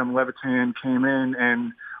and Adam Levitan came in,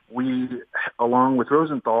 and we, along with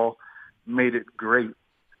Rosenthal, made it great.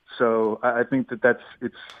 So I think it's,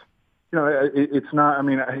 you know, it's not. I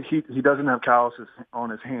mean, he doesn't have calluses on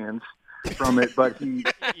his hands from it, but he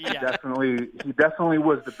definitely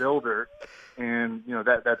was the builder, and you know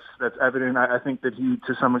that's evident. I think that he,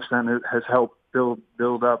 to some extent, has helped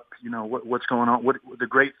build up, you know, what's going on, what the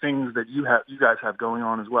great things that you guys have going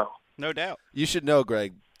on as well. No doubt. You should know,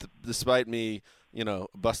 Greg, despite me, you know,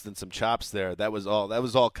 busting some chops there, that was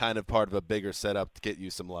all kind of part of a bigger setup to get you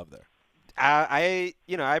some love there. I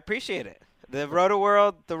appreciate it. The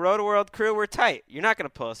Roto-World crew, we're tight. You're not going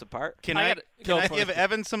to pull us apart. Can I give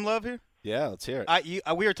Evan some love here? Yeah, let's hear it.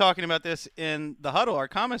 We were talking about this in the huddle, our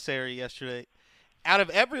commissary yesterday. Out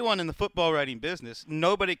of everyone in the football writing business,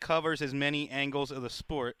 nobody covers as many angles of the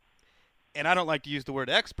sport, and I don't like to use the word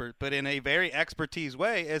expert, but in a very expertise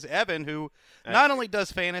way, as Evan, who not only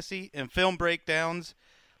does fantasy and film breakdowns,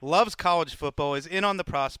 loves college football, is in on the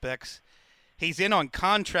prospects, he's in on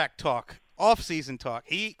contract talk, off-season talk.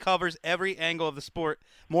 He covers every angle of the sport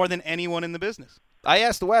more than anyone in the business. I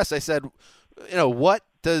asked Wes, I said, you know, what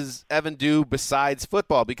does Evan do besides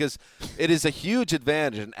football? Because it is a huge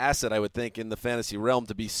advantage, an asset, I would think, in the fantasy realm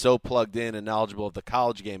to be so plugged in and knowledgeable of the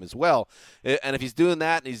college game as well. And if he's doing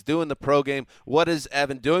that and he's doing the pro game, what is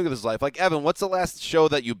Evan doing with his life? Like, Evan, what's the last show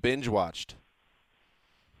that you binge watched?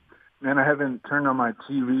 Man, I haven't turned on my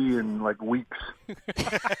TV in like weeks.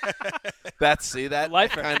 That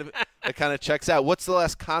kind of checks out. What's the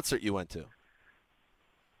last concert you went to?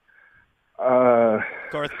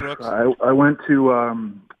 Garth Brooks. I went to a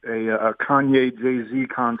Kanye Jay-Z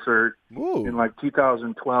concert in like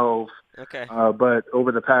 2012. Okay. But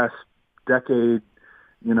over the past decade,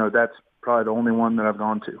 you know, that's probably the only one that I've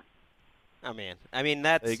gone to. Oh man, I mean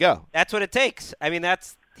that's there you go. That's what it takes. I mean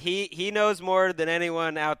he knows more than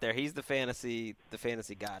anyone out there. He's the fantasy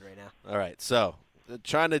god right now. All right, so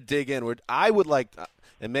trying to dig inward, I would like,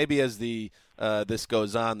 and maybe as this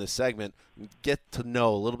goes on, this segment, get to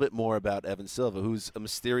know a little bit more about Evan Silva, who's a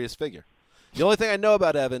mysterious figure. The only thing I know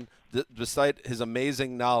about Evan, besides his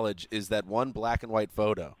amazing knowledge, is that one black and white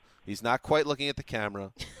photo. He's not quite looking at the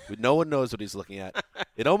camera. No one knows what he's looking at.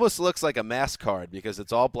 It almost looks like a mask card because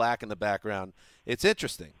it's all black in the background. It's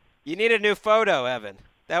interesting. You need a new photo, Evan.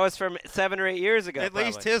 That was from 7 or 8 years ago. At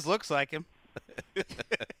least his looks like him.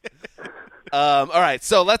 All right,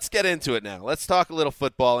 so let's get into it now. Let's talk a little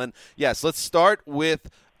football. And, yes, let's start with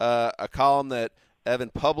a column that Evan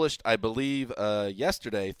published, I believe,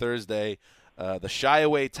 yesterday, Thursday, the Shy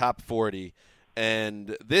Away Top 40.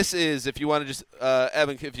 And this is, if you want to just,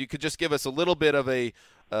 Evan, if you could just give us a little bit of a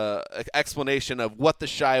explanation of what the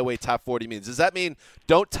Shy Away Top 40 means. Does that mean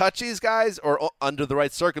don't touch these guys, or under the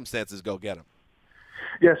right circumstances, go get them?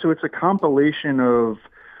 Yeah, so it's a compilation of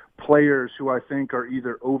players who I think are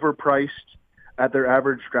either overpriced at their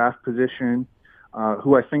average draft position,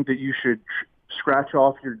 who I think that you should scratch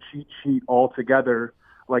off your cheat sheet altogether,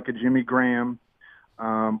 like a Jimmy Graham,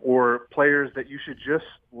 or players that you should just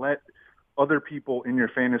let other people in your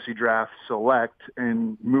fantasy draft select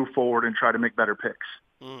and move forward and try to make better picks.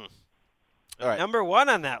 All right. Number 1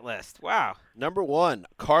 on that list. Wow. Number 1,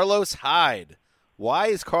 Carlos Hyde. Why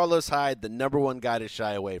is Carlos Hyde the number 1 guy to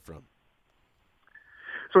shy away from?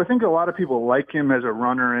 So I think a lot of people like him as a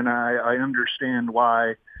runner, and I understand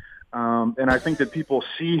why. And I think that people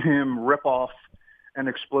see him rip off an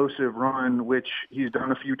explosive run, which he's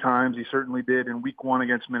done a few times. He certainly did in Week 1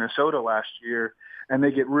 against Minnesota last year, and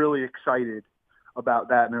they get really excited about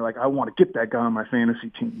that, and they're like, I want to get that guy on my fantasy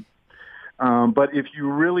team. But if you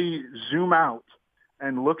really zoom out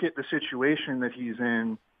and look at the situation that he's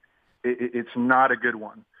in, it's not a good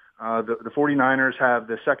one. The 49ers have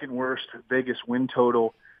the second worst Vegas win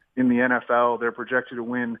total in the NFL. They're projected to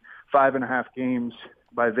win 5.5 games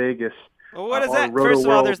by Vegas. Well, what does that? First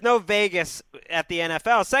of all, there's no Vegas at the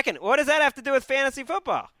NFL. Second, what does that have to do with fantasy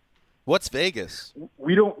football? What's Vegas?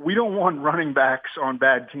 We don't want running backs on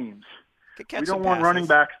bad teams. We don't want running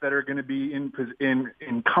backs that are going to be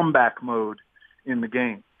in comeback mode in the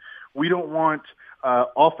game. We don't want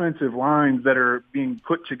offensive lines that are being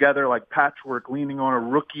put together like patchwork, leaning on a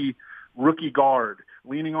rookie guard,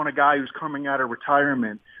 leaning on a guy who's coming out of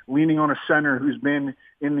retirement, leaning on a center who's been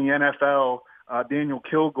in the NFL, Daniel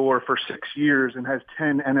Kilgore, for 6 years and has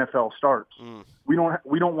 10 NFL starts. We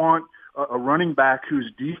don't want a running back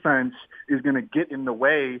whose defense is going to get in the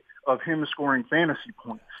way of him scoring fantasy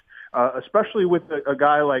points, especially with a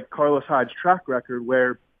guy like Carlos Hyde's track record,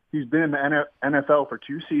 where he's been in the NFL for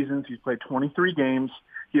 2 seasons. He's played 23 games.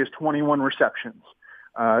 He has 21 receptions.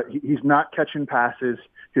 He's not catching passes.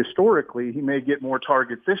 Historically, he may get more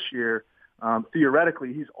targets this year.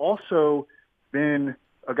 Theoretically, he's also been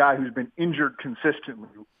a guy who's been injured consistently.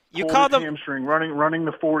 You called him hamstring, running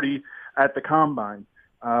the 40 at the combine.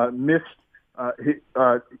 Missed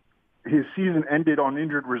his season ended on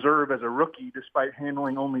injured reserve as a rookie, despite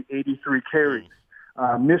handling only 83 carries.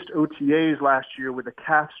 Missed OTAs last year with a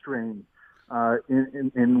calf strain.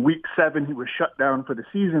 In Week 7, he was shut down for the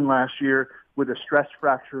season last year with a stress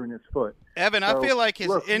fracture in his foot. Evan, I feel like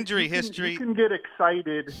his injury history... You can get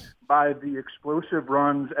excited by the explosive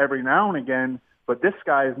runs every now and again, but this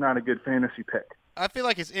guy is not a good fantasy pick. I feel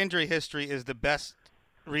like his injury history is the best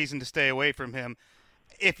reason to stay away from him.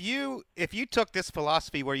 If you took this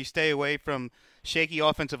philosophy where you stay away from shaky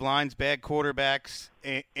offensive lines, bad quarterbacks,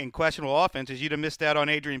 and questionable offenses, you'd have missed out on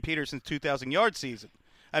Adrian Peterson's 2,000-yard season.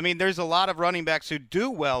 I mean, there's a lot of running backs who do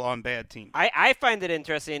well on bad teams. I find it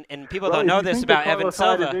interesting, and people don't know this about Evan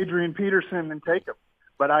Silva. If Adrian Peterson, then take him.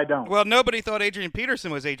 But I don't. Well, nobody thought Adrian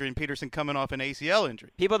Peterson was Adrian Peterson coming off an ACL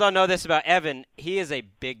injury. People don't know this about Evan. He is a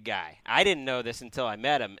big guy. I didn't know this until I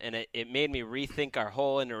met him, and it made me rethink our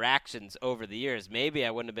whole interactions over the years. Maybe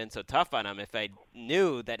I wouldn't have been so tough on him if I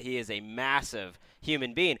knew that he is a massive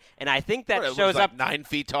human being. And I think that shows like up. 9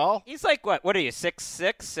 feet tall? He's like, what are you,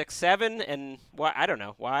 6'6", 6'7", and I don't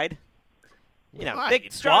know, wide? You know,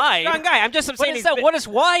 big, strong guy. I'm saying what does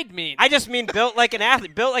wide mean? I just mean built like an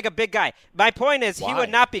athlete, built like a big guy. My point is, he would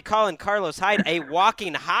not be calling Carlos Hyde a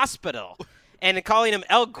walking hospital and calling him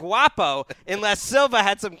El Guapo unless Silva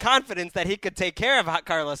had some confidence that he could take care of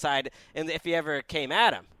Carlos Hyde if he ever came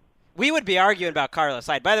at him. We would be arguing about Carlos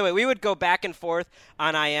Hyde. By the way, we would go back and forth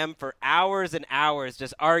on IM for hours and hours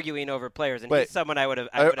just arguing over players, and he's someone I would have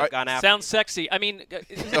gone after. Sounds sexy. I mean,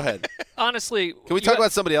 go ahead. Honestly, can we talk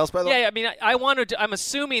about somebody else, by the way? Yeah, I mean, I'm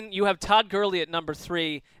assuming you have Todd Gurley at number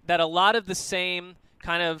 3, that a lot of the same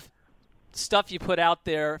kind of stuff you put out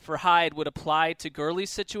there for Hyde would apply to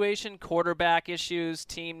Gurley's situation, quarterback issues,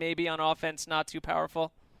 team maybe on offense not too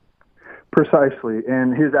Precisely,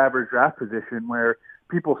 and his average draft position where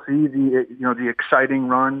people see the exciting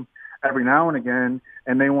run every now and again,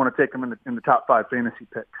 and they want to take him in the top 5 fantasy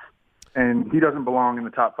picks, and he doesn't belong in the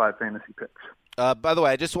top 5 fantasy picks. By the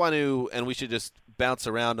way, I just want to, and we should just bounce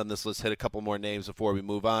around on this list, hit a couple more names before we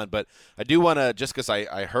move on, but I do want to, just because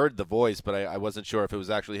I heard the voice, but I wasn't sure if it was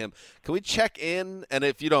actually him. Can we check in, and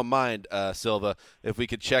if you don't mind, Silva, if we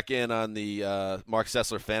could check in on the Mark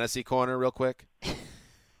Sessler Fantasy Corner real quick?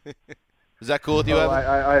 Is that cool with you, Evan?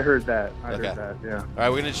 I heard that. I heard that, yeah. All right,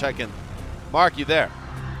 we're going to check in. Mark, you there?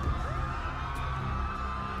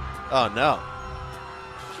 Oh, no.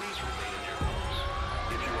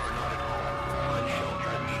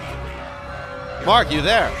 Mark, you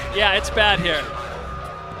there? Yeah, it's bad here.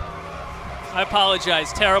 I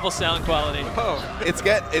apologize. Terrible sound quality. Oh, it's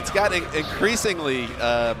got increasingly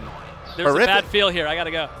There's horrific. a bad feel here. I got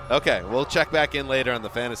to go. Okay, we'll check back in later on the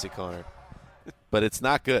Fantasy Corner. But it's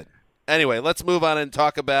not good. Anyway, let's move on and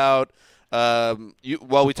talk about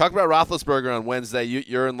we talked about Roethlisberger on Wednesday.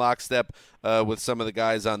 You're in lockstep with some of the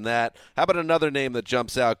guys on that. How about another name that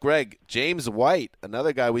jumps out? Greg, James White,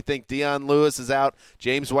 another guy. We think Dion Lewis is out.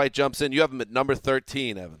 James White jumps in. You have him at number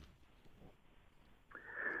 13, Evan.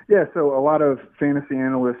 Yeah, so a lot of fantasy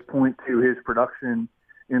analysts point to his production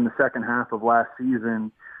in the second half of last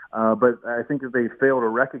season, but I think that they fail to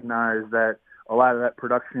recognize that a lot of that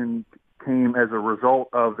production came as a result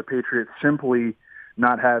of the Patriots simply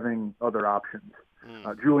not having other options.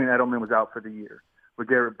 Julian Edelman was out for the year.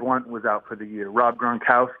 LeGarrette Blount was out for the year. Rob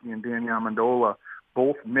Gronkowski and Danny Amendola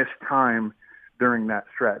both missed time during that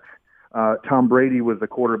stretch. Tom Brady was the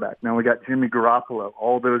quarterback. Now we got Jimmy Garoppolo.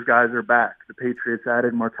 All those guys are back. The Patriots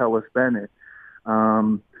added Martellus Bennett.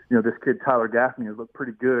 This kid Tyler Gaffney has looked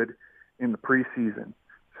pretty good in the preseason.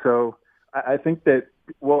 So I think that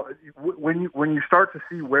when you start to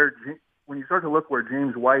see when you start to look where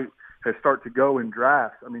James White has started to go in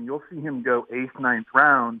drafts, I mean, you'll see him go 8th, 9th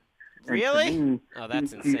round. And really? To me,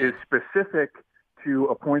 that's he is specific to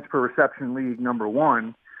a points per reception league, number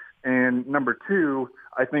one. And number two,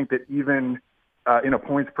 I think that even in a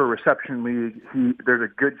points per reception league, there's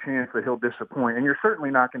a good chance that he'll disappoint. And you're certainly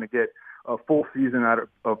not going to get a full season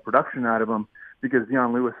of production out of him because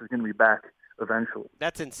Dion Lewis is going to be back eventually.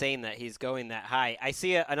 That's insane that he's going that high. I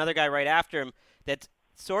see another guy right after him that's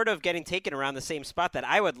sort of getting taken around the same spot that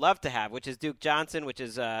I would love to have, which is Duke Johnson, which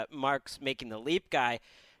is Mark's making the leap guy.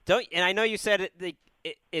 And I know you said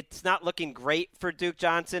it's not looking great for Duke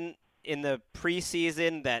Johnson in the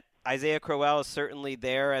preseason, that Isaiah Crowell is certainly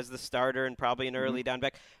there as the starter and probably an early down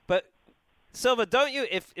back. But Silva, don't you,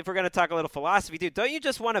 if we're going to talk a little philosophy too, don't you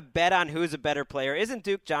just want to bet on who's a better player? Isn't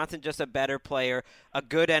Duke Johnson just a better player, a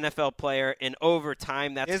good NFL player, and over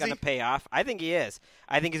time that's going to pay off? I think he is.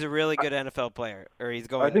 I think he's a really good NFL player, or he's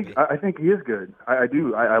going to be. I think he is good. I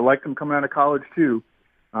do. I liked him coming out of college too.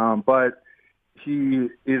 But he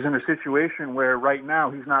is in a situation where right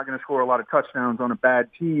now he's not going to score a lot of touchdowns on a bad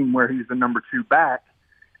team where he's the number 2 back.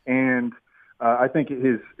 And I think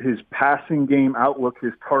his passing game outlook,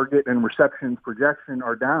 his target and receptions projection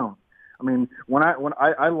are down. I mean, when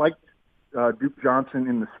I liked Duke Johnson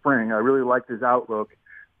in the spring, I really liked his outlook.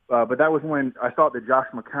 But that was when I thought that Josh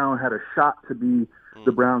McCown had a shot to be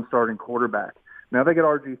the Browns starting quarterback. Now they get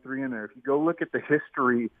RG3 in there. If you go look at the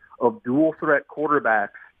history of dual threat quarterbacks,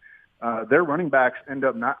 their running backs end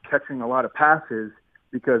up not catching a lot of passes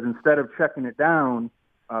because instead of checking it down,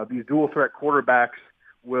 these dual threat quarterbacks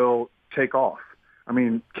will take off. I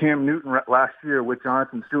mean, Cam Newton last year with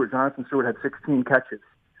Jonathan Stewart had 16 catches.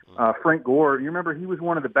 Frank Gore, you remember he was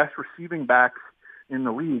one of the best receiving backs in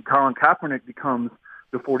the league. Colin Kaepernick becomes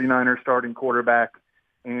the 49ers starting quarterback,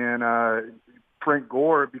 and Frank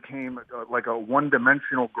Gore became like a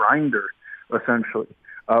one-dimensional grinder, essentially.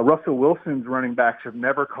 Russell Wilson's running backs have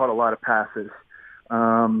never caught a lot of passes.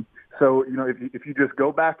 So, if you just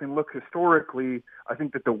go back and look historically, I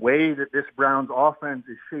think that the way that this Browns offense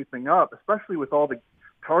is shaping up, especially with all the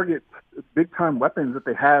target, big-time weapons that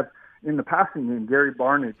they have in the passing game, Gary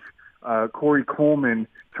Barnidge, Corey Coleman,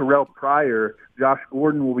 Terrell Pryor, Josh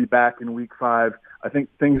Gordon will be back in Week 5. I think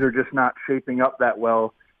things are just not shaping up that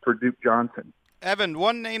well for Duke Johnson. Evan,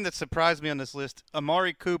 one name that surprised me on this list,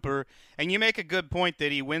 Amari Cooper, and you make a good point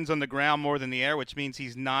that he wins on the ground more than the air, which means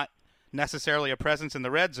he's not necessarily a presence in the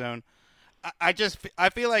red zone. I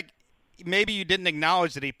feel like maybe you didn't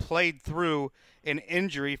acknowledge that he played through an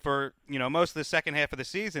injury for most of the second half of the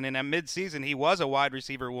season, and at mid-season he was a wide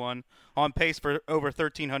receiver 1 on pace for over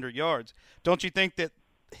 1,300 yards. Don't you think that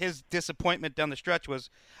his disappointment down the stretch was,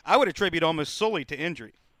 I would attribute almost solely to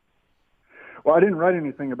injury? Well, I didn't write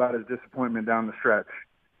anything about his disappointment down the stretch.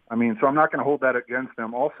 I mean, so I'm not going to hold that against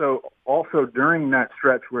him. Also during that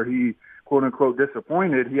stretch where he, quote-unquote,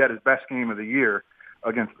 disappointed, he had his best game of the year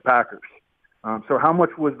against the Packers. So how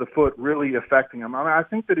much was the foot really affecting him? I mean, I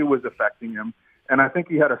think that it was affecting him, and I think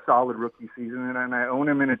he had a solid rookie season, and I own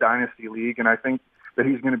him in a dynasty league, and I think that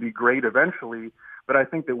he's going to be great eventually. But I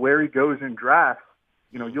think that where he goes in drafts,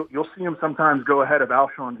 you'll see him sometimes go ahead of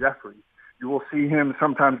Alshon Jeffrey. You will see him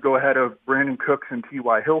sometimes go ahead of Brandon Cooks and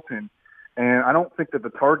T.Y. Hilton. And I don't think that the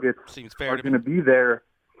targets are going to be there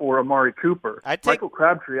for Amari Cooper. Michael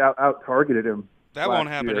Crabtree out-targeted him. That won't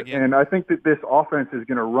happen again. And I think that this offense is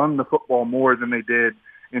going to run the football more than they did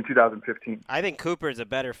in 2015. I think Cooper is a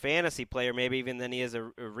better fantasy player maybe even than he is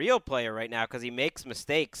a real player right now because he makes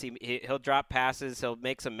mistakes. He'll drop passes. He'll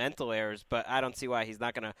make some mental errors, but I don't see why he's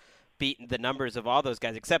not going to beat the numbers of all those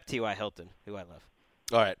guys except T.Y. Hilton, who I love.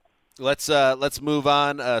 All right. Let's move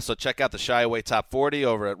on. So check out the Shy Away Top 40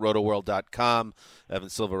 over at rotoworld.com. Evan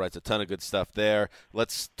Silva writes a ton of good stuff there.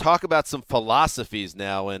 Let's talk about some philosophies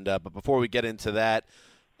now. And but before we get into that,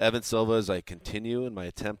 Evan Silva, as I continue in my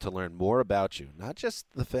attempt to learn more about you, not just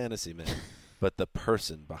the fantasy man, but the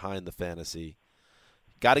person behind the fantasy,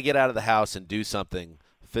 got to get out of the house and do something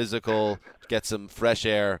physical, get some fresh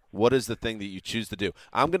air. What is the thing that you choose to do?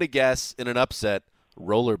 I'm going to guess in an upset,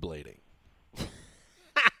 rollerblading.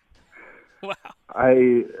 Wow.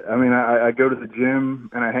 I go to the gym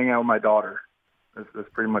and I hang out with my daughter. That's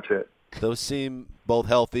pretty much it. Those seem both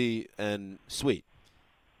healthy and sweet.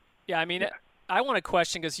 Yeah, I mean, I want to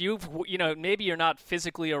question because maybe you're not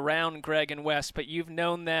physically around Greg and Wes, but you've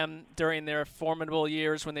known them during their formidable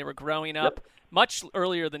years when they were growing up, much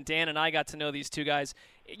earlier than Dan and I got to know these two guys.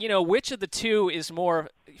 Which of the two is more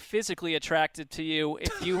physically attracted to you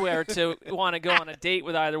if you were to want to go on a date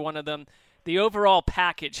with either one of them? The overall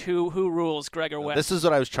package, who rules, Greg or Wes? This is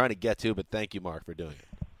what I was trying to get to, but thank you, Mark, for doing it.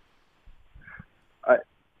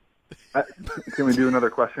 Can we do another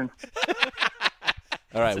question?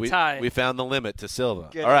 All right, we found the limit to Silva.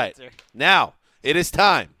 Good All right, answer. now it is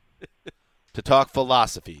time to talk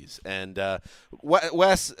philosophies. And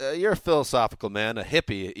Wes, you're a philosophical man, a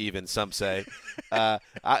hippie even, some say.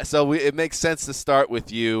 So it makes sense to start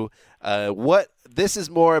with you. This is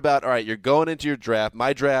more about, all right, you're going into your draft.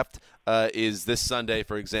 My draft is this Sunday,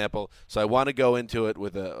 for example, so I want to go into it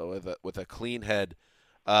with a clean head.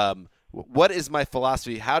 What is my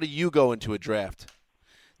philosophy? How do you go into a draft?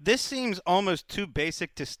 This seems almost too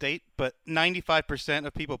basic to state, but 95%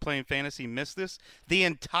 of people playing fantasy miss this. The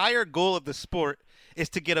entire goal of the sport is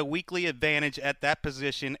to get a weekly advantage at that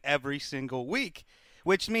position every single week,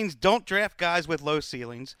 which means don't draft guys with low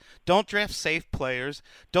ceilings, don't draft safe players,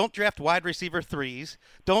 don't draft wide receiver threes,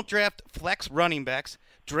 don't draft flex running backs.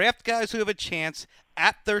 Draft guys who have a chance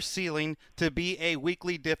at their ceiling to be a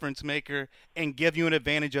weekly difference maker and give you an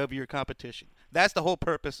advantage over your competition. That's the whole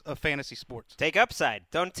purpose of fantasy sports. Take upside.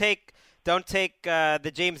 Don't take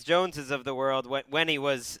the James Joneses of the world when he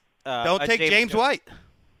was. Don't take James White.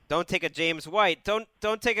 Don't take a James White.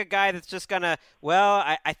 Don't take a guy that's just gonna. Well,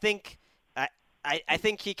 I think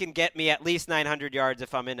he can get me at least 900 yards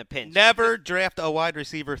if I'm in a pinch. Never draft a wide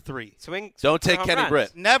receiver 3. Don't take Kenny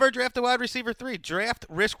Britt. Never draft a wide receiver 3. Draft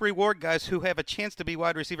risk-reward guys who have a chance to be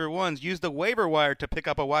wide receiver 1s. Use the waiver wire to pick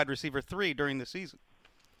up a wide receiver 3 during the season.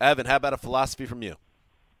 Evan, how about a philosophy from you?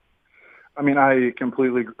 I mean, I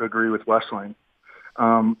completely agree with Wesleyan.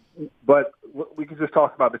 But we could just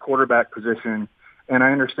talk about the quarterback position, and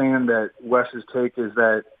I understand that Wes's take is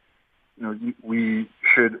that we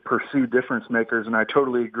should pursue difference makers, and I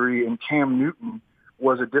totally agree. And Cam Newton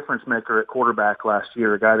was a difference maker at quarterback last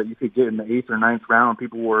year, a guy that you could get in the 8th or 9th round.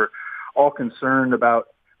 People were all concerned about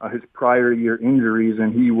his prior year injuries,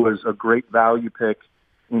 and he was a great value pick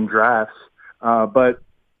in drafts. But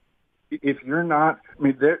if you're not, I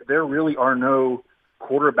mean, there really are no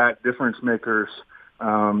quarterback difference makers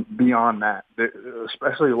beyond that,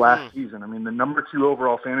 especially last season. I mean, the number 2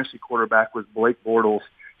 overall fantasy quarterback was Blake Bortles.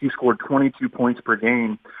 He scored 22 points per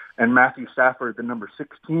game. And Matthew Stafford, the number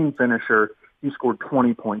 16 finisher, he scored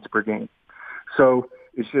 20 points per game. So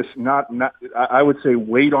it's just not I would say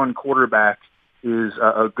wait on quarterback is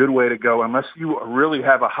a good way to go unless you really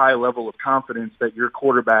have a high level of confidence that your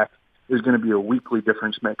quarterback is going to be a weekly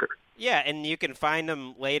difference maker. Yeah, and you can find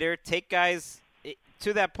them later. Take guys,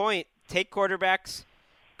 to that point, take quarterbacks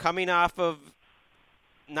coming off of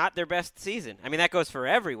not their best season. I mean, that goes for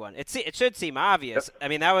everyone. It should seem obvious. I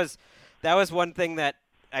mean, that was one thing that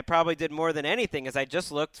I probably did more than anything is I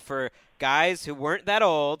just looked for guys who weren't that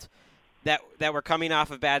old that were coming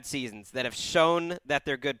off of bad seasons, that have shown that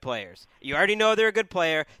they're good players. You already know they're a good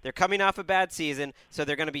player. They're coming off a bad season, so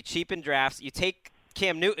they're going to be cheap in drafts. You take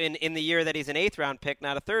Cam Newton in the year that he's an 8th-round pick,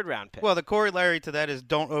 not a 3rd-round pick. Well, the corollary to that is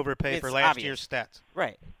don't overpay for last year's stats.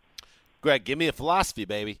 Right. Greg, give me a philosophy,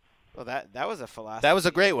 baby. Well, that was a philosophy. That was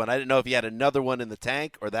a great one. I didn't know if you had another one in the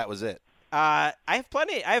tank or that was it. I have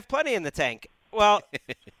plenty in the tank. Well,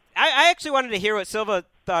 I actually wanted to hear what Silva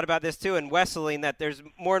thought about this too, and Wesleyan, that there's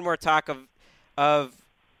more and more talk of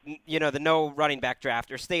the no running back draft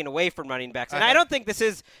or staying away from running backs. And I don't think this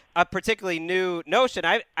is a particularly new notion.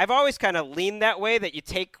 I've always kind of leaned that way, that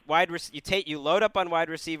you load up on wide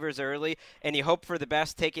receivers early and you hope for the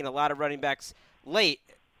best, taking a lot of running backs late.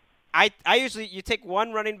 I usually you take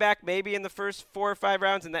one running back maybe in the first 4 or 5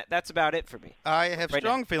 rounds, and that's about it for me. I have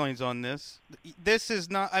strong feelings on this. This is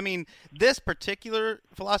not. I mean, this particular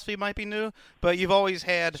philosophy might be new, but you've always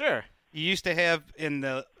had. Sure. You used to have in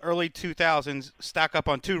the early 2000s stock up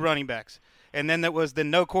on 2 running backs, and then there was the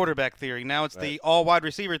no quarterback theory. Now it's the all wide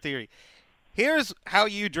receiver theory. Here's how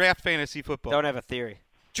you draft fantasy football. Don't have a theory.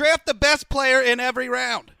 Draft the best player in every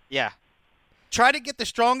round. Yeah. Try to get the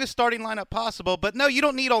strongest starting lineup possible, but no, you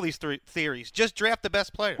don't need all these theories. Just draft the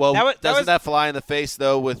best player. Well, doesn't that fly in the face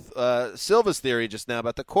though with Silva's theory just now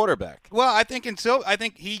about the quarterback? Well, I think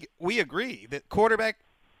we agree that quarterback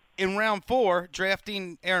in round 4,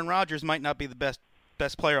 drafting Aaron Rodgers might not be the best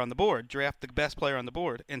player on the board. Draft the best player on the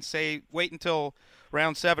board and wait until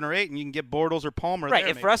round 7 or 8, and you can get Bortles or Palmer. Right.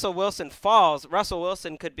 There, if maybe. Russell Wilson falls, Russell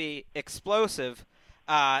Wilson could be explosive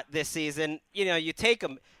this season. You take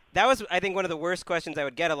him. that was, I think, one of the worst questions I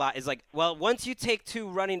would get a lot is like, well, once you take 2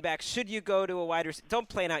 running backs, should you go to a wide receiver? Don't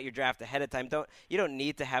plan out your draft ahead of time. You don't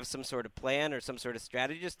need to have some sort of plan or some sort of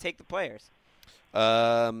strategy. Just take the players.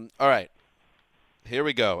 All right. Here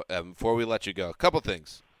we go. Before we let you go, a couple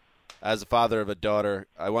things. As a father of a daughter,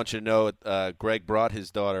 I want you to know Greg brought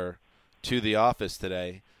his daughter to the office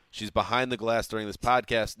today. She's behind the glass during this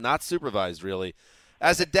podcast, not supervised, really.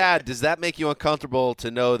 As a dad, does that make you uncomfortable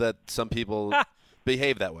to know that some people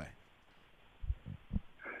behave that way?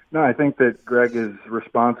 No, I think that Greg is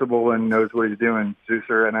responsible and knows what he's doing,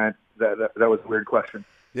 Zeuser, and that was a weird question.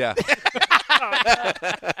 Yeah.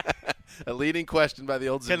 A leading question by the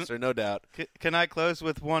old Zeuser, no doubt. Can I close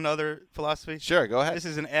with one other philosophy? Sure, go ahead. This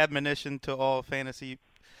is an admonition to all fantasy.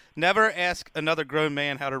 Never ask another grown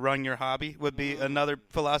man how to run your hobby would be another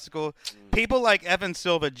philosophical. People like Evan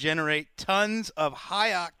Silva generate tons of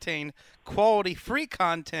high-octane, quality, free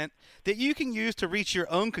content that you can use to reach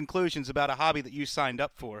your own conclusions about a hobby that you signed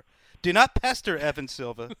up for. Do not pester Evan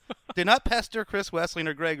Silva. Do not pester Chris Wessling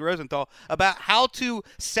or Greg Rosenthal about how to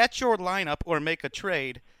set your lineup or make a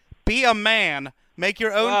trade. Be a man. Make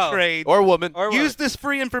your own trades. Or woman. Use this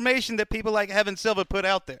free information that people like Evan Silva put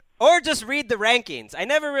out there. Or just read the rankings. I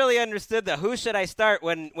never really understood the who should I start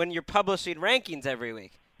when you're publishing rankings every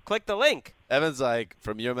week. Click the link. Evan's like,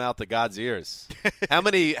 from your mouth to God's ears. How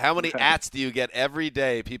many ats do you get every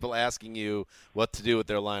day, people asking you what to do with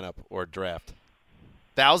their lineup or draft?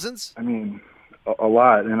 Thousands? I mean, a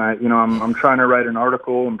lot. And I'm trying to write an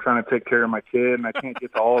article. I'm trying to take care of my kid, and I can't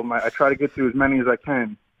get to all of I try to get to as many as I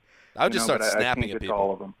can. I would just start snapping at people.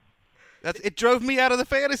 All of them. It drove me out of the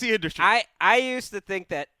fantasy industry. I used to think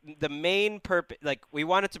that the main purpose, like, we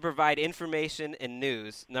wanted to provide information and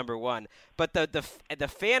news, number one, but the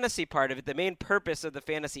fantasy part of it, the main purpose of the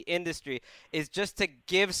fantasy industry is just to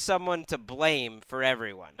give someone to blame for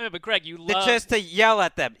everyone. Yeah, but Greg, you love just to yell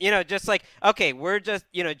at them, just like, okay, we're just,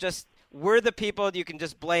 we're the people you can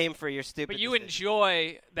just blame for your stupid. But you decisions.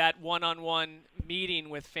 enjoy that one-on-one meeting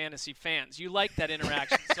with fantasy fans. You like that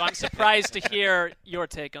interaction. So I'm surprised to hear your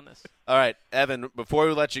take on this. All right, Evan, before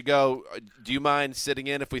we let you go, do you mind sitting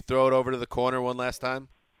in if we throw it over to the corner one last time?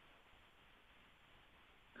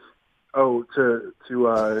 Oh, to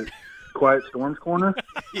Quiet Storm's corner?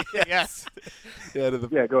 Yes.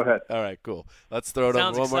 Yeah, go ahead. All right, cool. Let's throw it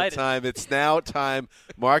Sounds over one excited. more time. It's now time.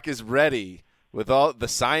 Mark is ready. With all the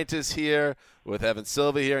scientists here, with Evan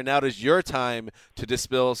Silva here, now it is your time to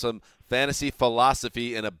distill some fantasy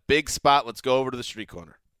philosophy in a big spot. Let's go over to the street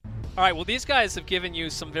corner. All right, well, these guys have given you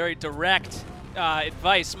some very direct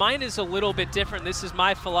advice. Mine is a little bit different. This is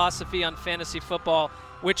my philosophy on fantasy football,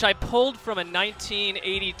 which I pulled from a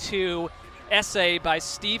 1982 essay by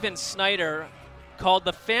Steven Snyder called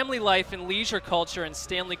The Family Life and Leisure Culture in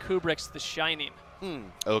Stanley Kubrick's The Shining.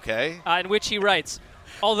 Okay. In which he writes,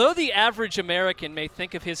 although the average American may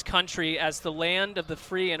think of his country as the land of the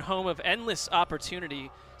free and home of endless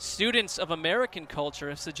opportunity, students of American culture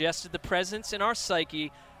have suggested the presence in our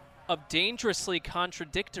psyche of dangerously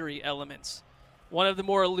contradictory elements. One of the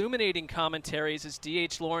more illuminating commentaries is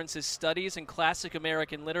D.H. Lawrence's Studies in Classic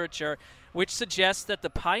American Literature, which suggests that the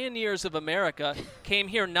pioneers of America came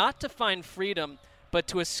here not to find freedom, but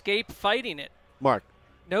to escape fighting it. Mark.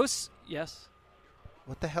 Yes?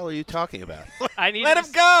 What the hell are you talking about? I need Let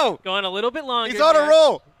him go! Going a little bit longer. He's on a here.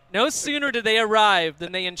 roll! No sooner did they arrive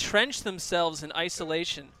than they entrenched themselves in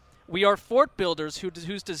isolation. We are fort builders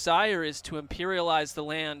whose desire is to imperialize the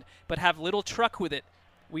land, but have little truck with it.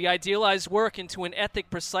 We idealize work into an ethic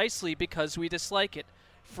precisely because we dislike it.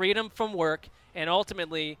 Freedom from work, and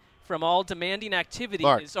ultimately from all demanding activity,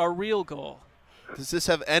 Mark. is our real goal. Does this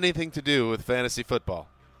have anything to do with fantasy football?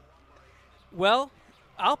 Well,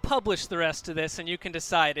 I'll publish the rest of this, and you can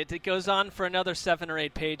decide. It goes on for another 7 or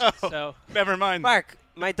 8 pages. So Never mind. Mark,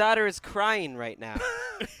 my daughter is crying right now.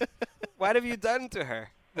 What have you done to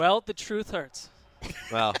her? Well, the truth hurts.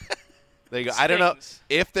 Well, there you go. I don't know Stings.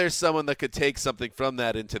 if there's someone that could take something from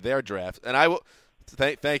that into their draft. And I will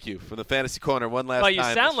thank you from the fantasy corner one last time. Well, you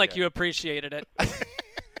sound this like year. you appreciated it.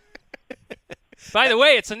 By the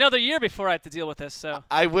way, it's another year before I have to deal with this. So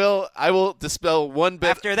I will dispel one bit.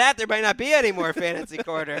 After that, there might not be any more fantasy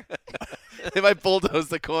corner. They might bulldoze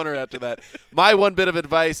the corner after that. My one bit of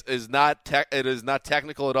advice is not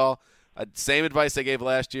technical at all. Same advice I gave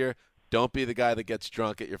last year. Don't be the guy that gets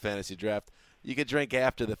drunk at your fantasy draft. You can drink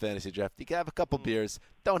after the fantasy draft. You can have a couple beers.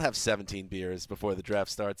 Don't have 17 beers before the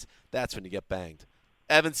draft starts. That's when you get banged.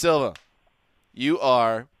 Evan Silva, you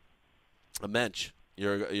are a mensch.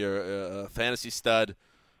 You're a fantasy stud,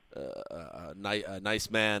 a nice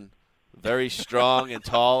man, very strong and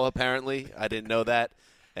tall, apparently. I didn't know that.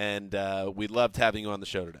 And we loved having you on the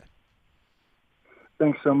show today.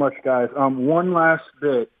 Thanks so much, guys. One last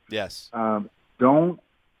bit. Yes. Don't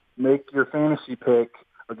make your fantasy pick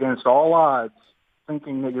against all odds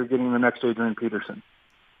thinking that you're getting the next Adrian Peterson.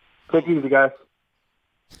 Take it easy, guys.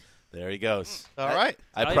 There he goes. All right.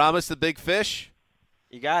 I promised the big fish.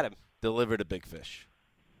 You got him. Delivered a big fish.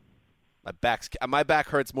 My back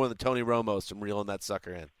hurts more than Tony Romo's from reeling that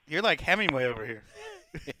sucker in. You're like Hemingway over here.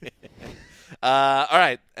 All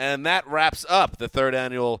right, and that wraps up the third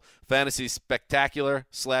annual Fantasy Spectacular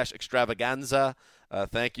 / Extravaganza.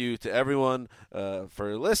 Thank you to everyone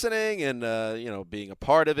for listening and being a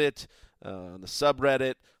part of it on the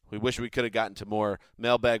subreddit. We wish we could have gotten to more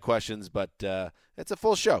mailbag questions, but it's a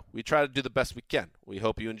full show. We try to do the best we can. We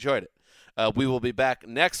hope you enjoyed it. We will be back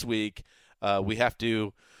next week. We have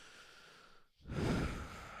to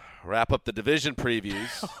wrap up the division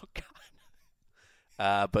previews. Oh,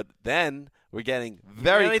 God. But then we're getting very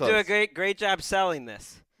close. You really close. do a great job selling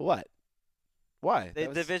this. What? Why? The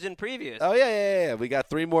division previews. Oh, yeah. We got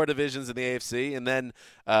 3 more divisions in the AFC, and then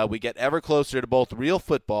we get ever closer to both real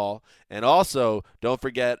football and also, don't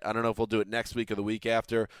forget, I don't know if we'll do it next week or the week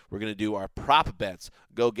after, we're going to do our prop bets.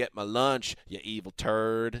 Go get my lunch, you evil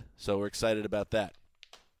turd. So we're excited about that.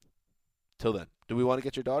 Till then, do we want to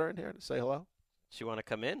get your daughter in here to say hello? She want to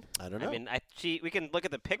come in? I don't know. I mean, we can look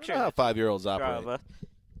at the picture. How 5-year-olds operate.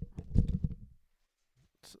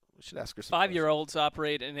 We should ask her some 5-year-olds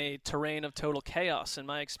operate in a terrain of total chaos, in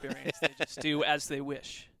my experience. They just do as they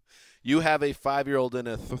wish. You have a 5-year-old and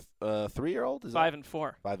a 3-year-old? 5 and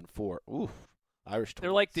 4. 5 and 4. Ooh, Irish twins.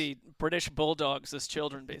 They're like the British Bulldogs as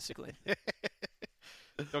children, basically.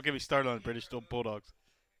 Don't get me started on British Bulldogs.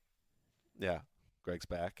 Yeah, Greg's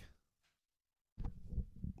back.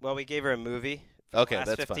 Well, we gave her a movie. Okay, last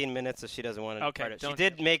that's 15 fine. minutes, so she doesn't want to be part of it. She don't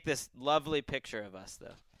did make this lovely picture of us,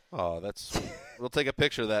 though. Oh, that's. We'll take a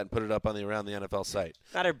picture of that and put it up on the Around the NFL site.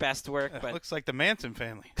 Not her best work, but looks like the Manson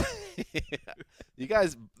family. Yeah. You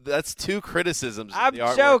guys, that's 2 criticisms. I'm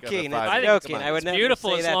joking. I'm joking. I would never beautiful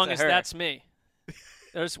say as that long to as her. that's me.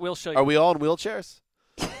 We'll show you. Are we all in wheelchairs?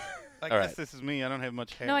 I All guess right. this is me. I don't have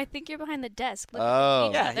much hair. No, I think you're behind the desk. Look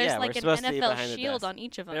Oh. at There's Yeah, like we're an supposed to be NFL behind the shield desk. on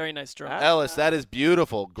each of them. Very nice drawing. Ellis, that is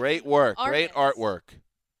beautiful. Great work. Great Artist. artwork.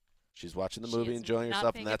 She's watching the movie, is enjoying not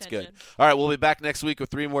herself, paying and that's attention. good. All right, we'll be back next week with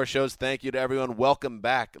 3 more shows. Thank you to everyone. Welcome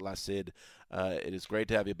back, Lasid. It is great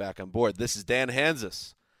to have you back on board. This is Dan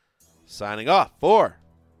Hanzus signing off for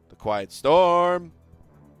The Quiet Storm,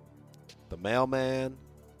 The Mailman,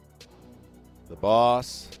 The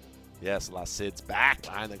Boss. Yes, Lasid's back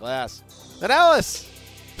behind the glass. And Ellis.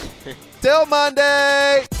 Till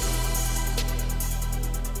Monday.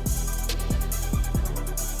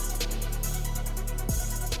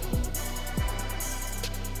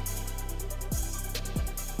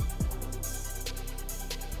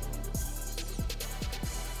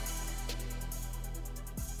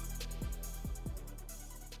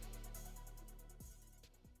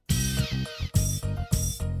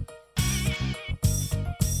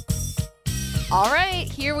 All right,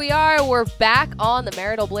 here we are. We're back on the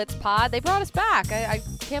Marital Blitz pod. They brought us back. I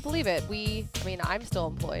can't believe it. I'm still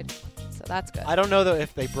employed, so that's good. I don't know, though,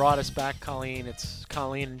 if they brought us back, Colleen. It's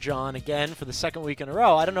Colleen and John again for the second week in a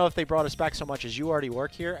row. I don't know if they brought us back so much as you already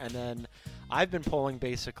work here, and then I've been pulling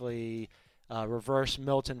basically reverse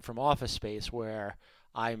Milton from Office Space, where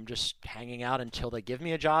I'm just hanging out until they give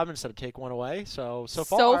me a job instead of take one away. So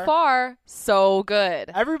far, so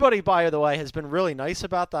good. Everybody, by the way, has been really nice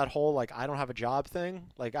about that whole, I don't have a job thing.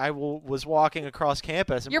 Was walking across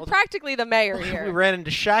campus. And You're practically the mayor here. We ran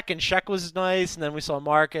into Sheck, and Sheck was nice. And then we saw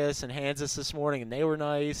Marcus and Hansis this morning, and they were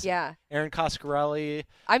nice. Yeah. Aaron Coscarelli.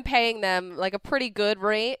 I'm paying them a pretty good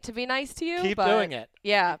rate to be nice to you. Keep but doing it.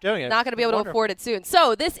 Yeah. Keep doing it. Not going to be able Wonderful. to afford it soon.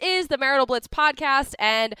 So this is the Marital Blitz podcast,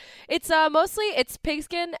 and it's mostly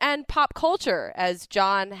pigskin and pop culture, as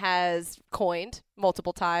John has coined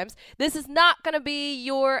multiple times. This is not going to be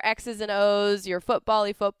your X's and O's, your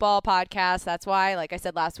football-y football podcast. That's why, like I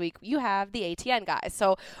said last week, you have the ATN guys.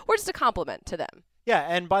 So we're just a compliment to them. Yeah,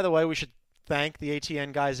 and by the way, we should thank the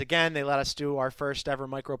ATN guys again. They let us do our first ever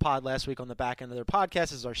micropod last week on the back end of their podcast.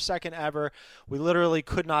 This is our second ever. We literally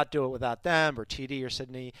could not do it without them, or TD, or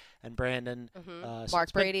Sydney, and Brandon.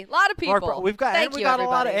 Mark Brady. A lot of people. We've got, Thank we you, got a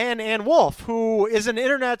lot of everybody. Ann Wolf, who is an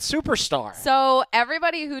internet superstar. So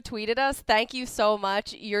everybody who tweeted us, thank you so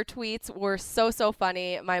much. Your tweets were so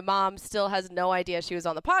funny. My mom still has no idea she was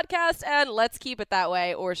on the podcast, and let's keep it that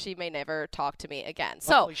way, or she may never talk to me again.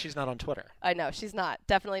 Luckily, she's not on Twitter. I know, she's not.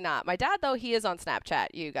 Definitely not. My dad, though, he is on Snapchat.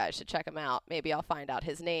 You guys should check him out. Maybe I'll find out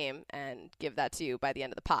his name and give that to you by the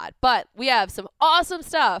end of the pod. But we have some awesome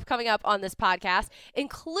stuff coming up on this podcast,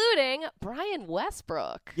 including Brian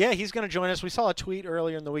Westbrook. Yeah, he's going to join us. We saw a tweet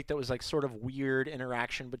earlier in the week that was like sort of weird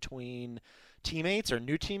interaction between teammates or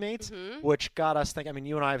new teammates, which got us thinking. I mean,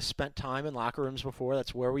 you and I have spent time in locker rooms before.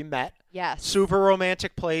 That's where we met. Yes. Super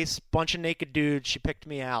romantic place, bunch of naked dudes. She picked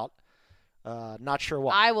me out. Not sure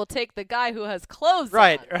why. I will take the guy who has clothes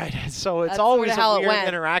right, on. Right. So it's That's always how a it weird went.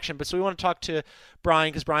 interaction. But so we want to talk to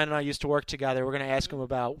Brian because Brian and I used to work together. We're going to ask him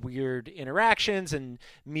about weird interactions and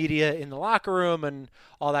media in the locker room and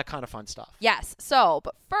all that kind of fun stuff. Yes. So,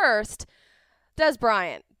 but first, Des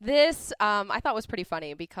Bryant. This I thought was pretty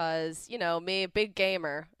funny because, you know, me, a big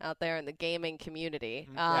gamer out there in the gaming community.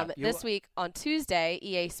 This week on Tuesday,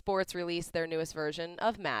 EA Sports released their newest version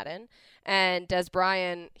of Madden. And Des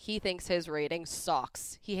Bryant, he thinks his rating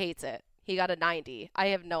sucks. He hates it. He got a 90. I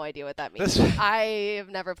have no idea what that means. I have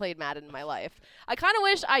never played Madden in my life. I kind of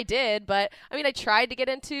wish I did, but, I mean, I tried to get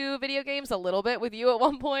into video games a little bit with you at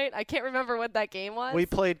one point. I can't remember what that game was. We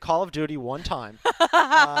played Call of Duty one time.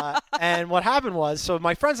 And what happened was, so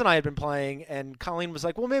my friends and I had been playing, and Colleen was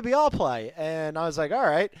like, well, maybe I'll play. And I was like, all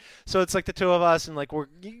right. So it's like the two of us, and like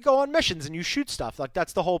you go on missions and you shoot stuff. Like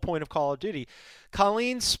that's the whole point of Call of Duty.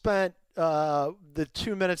 Colleen spent the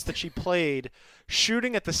 2 minutes that she played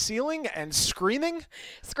shooting at the ceiling and screaming.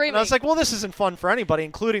 And I was like, well, this isn't fun for anybody,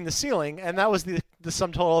 including the ceiling. And that was the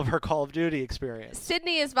sum total of her Call of Duty experience.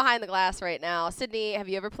 Sydney is behind the glass right now. Sydney, have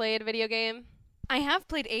you ever played a video game? I have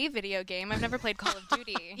played a video game. I've never played Call of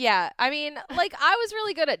Duty. Yeah, I mean, like, I was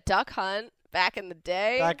really good at Duck Hunt back in the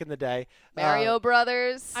day. Mario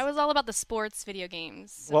Brothers. I was all about the sports video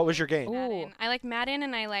games. What was your game? Madden. I like Madden,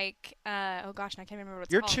 and I like, oh gosh, I can't remember what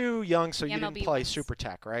it's You're called. too young, so The you didn't MLB play ones. Super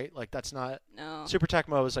Tech, right? Like, that's not... No. Super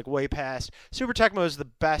Tecmo is, like, way past... Super Tecmo is the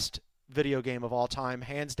best video game of all time,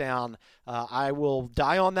 hands down. I will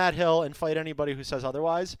die on that hill and fight anybody who says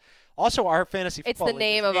otherwise. Also, our fantasy It's football the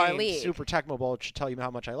name of our league. Super Tecmo Bowl should tell you how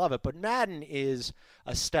much I love it. But Madden is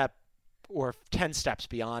a step or 10 steps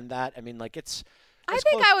beyond that. I mean, like, it's... I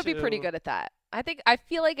think I would be pretty good at that. I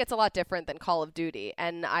feel like it's a lot different than Call of Duty,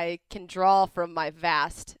 and I can draw from my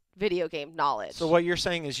vast video game knowledge. So what you're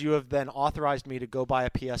saying is you have then authorized me to go buy a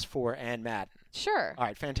PS4 and Madden. Sure. All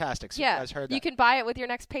right, fantastic. So yeah, you guys heard that. You can buy it with your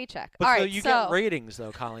next paycheck. But All so right, you get ratings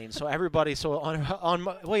though, Colleen. So everybody, so on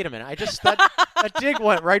my, wait a minute, I just that dig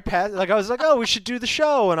went right past. Like I was like, oh, we should do the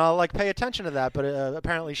show, and I'll like pay attention to that. But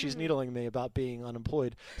apparently she's needling me about being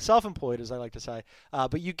unemployed, self-employed, as I like to say.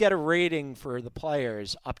 But you get a rating for the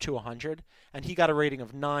players up to 100, and he got a rating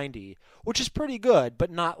of 90, which is pretty good, but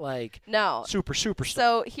not like super star.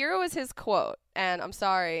 So here was his quote, and I'm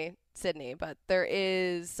sorry, Sydney, but there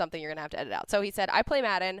is something you're going to have to edit out. So he said, I play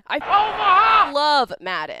Madden. I love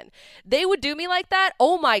Madden. They would do me like that?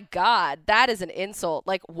 Oh my God, that is an insult.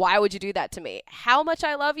 Like, why would you do that to me? How much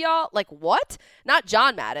I love y'all? Like, what? Not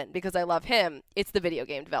John Madden, because I love him. It's the video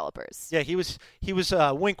game developers. Yeah, he was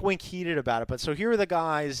wink, wink heated about it. But so here are the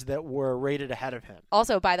guys that were rated ahead of him.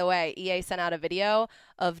 Also, by the way, EA sent out a video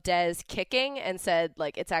of Dez kicking and said,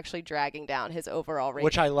 like, it's actually dragging down his overall rating.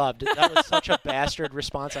 Which I loved. That was such a bastard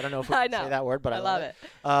response. I don't know if we can say that word, but I love it.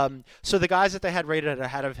 So the guys that they had rated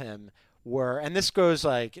ahead of him were, and this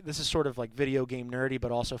is sort of like video game nerdy,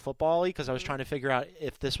 but also football-y, because I was trying to figure out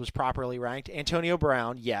if this was properly ranked. Antonio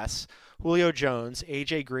Brown, yes. Julio Jones,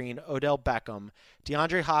 A.J. Green, Odell Beckham,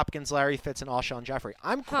 DeAndre Hopkins, Larry Fitz, and Alshon Jeffrey.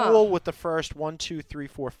 I'm cool with the first 1, 2, 3,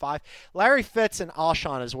 4, 5. Larry Fitz and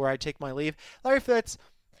Alshon is where I take my leave. Larry Fitz,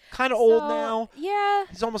 kind of old now. Yeah.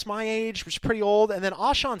 He's almost my age, which is pretty old. And then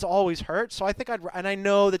Alshon's always hurt, so I think and I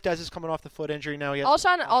know that Dez is coming off the foot injury now.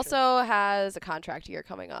 Alshon also has a contract year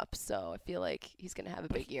coming up, so I feel like he's going to have a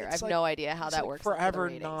big year. I have no idea how that works.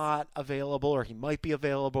 Forever not available, or he might be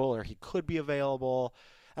available, or he could be available.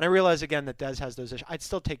 And I realize again that Dez has those issues. I'd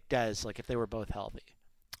still take Dez, like if they were both healthy.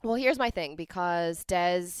 Well, here's my thing, because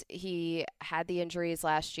Dez, he had the injuries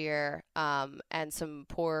last year and some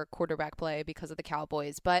poor quarterback play because of the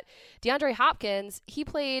Cowboys. But DeAndre Hopkins, he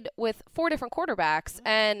played with 4 different quarterbacks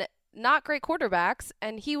and not great quarterbacks,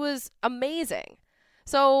 and he was amazing.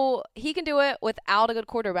 So he can do it without a good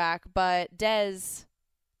quarterback, but Dez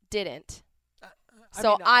didn't.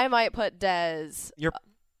 I might put Dez.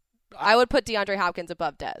 I would put DeAndre Hopkins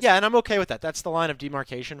above Dez. Yeah, and I'm okay with that. That's the line of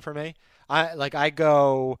demarcation for me. I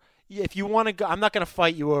go, if you want to go, I'm not going to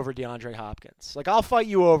fight you over DeAndre Hopkins. Like, I'll fight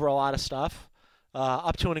you over a lot of stuff,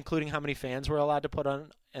 up to and including how many fans we're allowed to put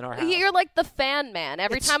on in our house. You're like the fan man.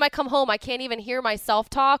 Every time I come home, I can't even hear myself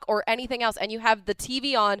talk or anything else, and you have the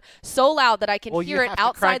TV on so loud that I can hear it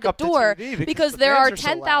outside the door because there are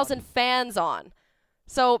 10,000 fans on.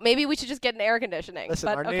 So maybe we should just get an air conditioning.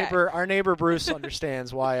 Listen, but, our neighbor Bruce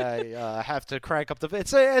understands why I have to crank up the.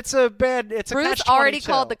 It's a Bruce already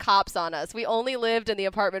called the cops on us. We only lived in the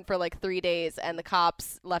apartment for like 3 days, and the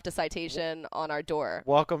cops left a citation on our door.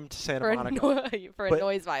 Welcome to Santa Monica. For a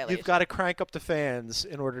noise violation. You've got to crank up the fans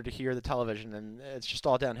in order to hear the television, and it's just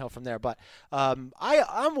all downhill from there. But I'm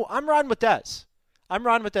riding with Dez. I'm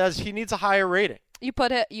riding with Dez. He needs a higher rating. You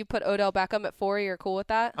put Odell Beckham at 4. You're cool with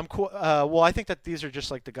that? I'm cool. Well, I think that these are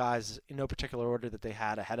just like the guys in no particular order that they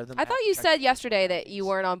had ahead of them. I thought you said yesterday that you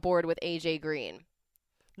weren't on board with AJ Green.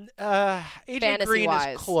 AJ Green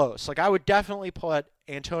is close. Like I would definitely put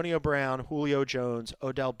Antonio Brown, Julio Jones,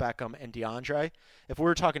 Odell Beckham, and DeAndre. If we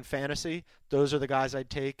were talking fantasy, those are the guys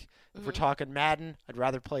I'd take. If we're talking Madden, I'd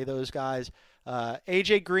rather play those guys.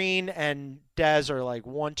 AJ Green and Dez are like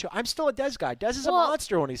 1, 2. I'm still a Dez guy. Dez is a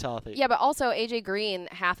monster when he's healthy. Yeah, but also AJ Green,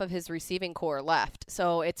 half of his receiving core left,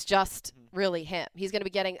 so it's just really him. He's going to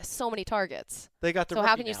be getting so many targets. They got the. So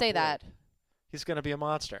how can you say that? He's going to be a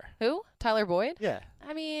monster. Who? Tyler Boyd? Yeah.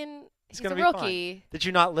 I mean, he's gonna a be rookie. Fine. Did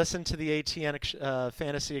you not listen to the ATN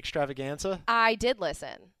fantasy extravaganza? I did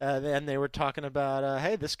listen. And they were talking about,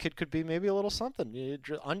 hey, this kid could be maybe a little something.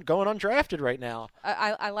 Going undrafted right now.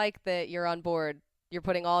 I like that you're on board. You're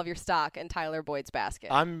putting all of your stock in Tyler Boyd's basket.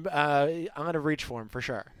 I'm going to reach for him for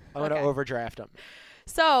sure. I'm going to overdraft him.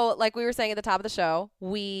 So, like we were saying at the top of the show,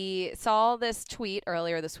 we saw this tweet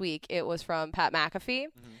earlier this week. It was from Pat McAfee.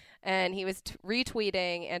 Mm-hmm. And he was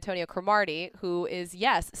retweeting Antonio Cromartie, who is,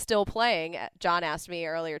 still playing. John asked me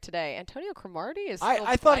earlier today, Antonio Cromartie is still playing?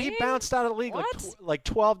 I thought he bounced out of the league like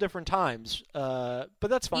 12 different times. But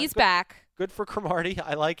that's fine. He's back. Good for Cromartie.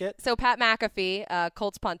 I like it. So Pat McAfee,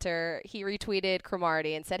 Colts punter, he retweeted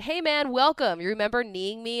Cromartie and said, "Hey, man, welcome. You remember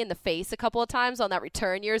kneeing me in the face a couple of times on that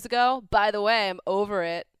return years ago? By the way, I'm over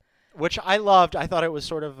it." Which I loved. I thought it was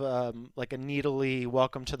sort of like a needly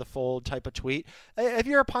welcome to the fold type of tweet. If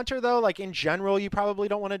you're a punter, though, like in general, you probably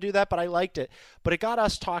don't want to do that, but I liked it. But it got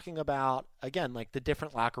us talking about, again, like the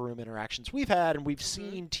different locker room interactions we've had, and we've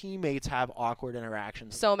seen teammates have awkward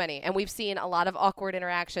interactions. So many. And we've seen a lot of awkward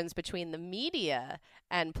interactions between the media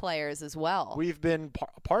and players as well. We've been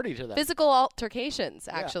party to that. Physical altercations,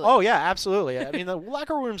 actually. Oh, yeah, absolutely. I mean, the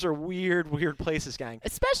locker rooms are weird places, gang.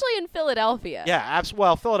 Especially in Philadelphia. Yeah,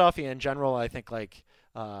 well, Philadelphia in general, I think,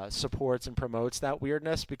 supports and promotes that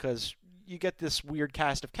weirdness because you get this weird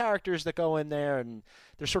cast of characters that go in there, and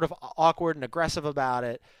they're sort of awkward and aggressive about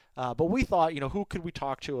it. But we thought, who could we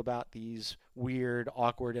talk to about these weird,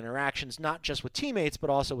 awkward interactions, not just with teammates, but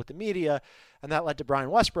also with the media. And that led to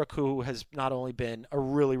Brian Westbrook, who has not only been a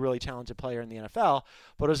really, really talented player in the NFL,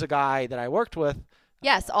 but was a guy that I worked with.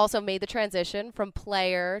 Yes, also made the transition from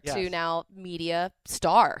player to now media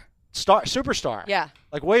star. Superstar. Yeah.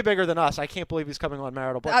 Like way bigger than us. I can't believe he's coming on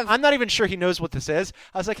Marital Blitz. I'm not even sure he knows what this is.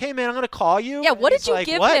 I was like, hey, man, I'm going to call you. Yeah, what did you like,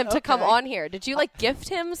 give him to come on here? Did you gift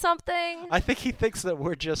him something? I think he thinks that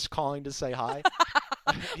we're just calling to say hi.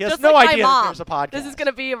 He has just no like idea my mom. that there's a podcast. This is going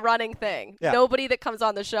to be a running thing. Yeah. Nobody that comes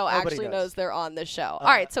on the show actually knows. knows they're on this show. All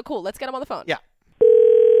right, so cool. Let's get him on the phone. Yeah.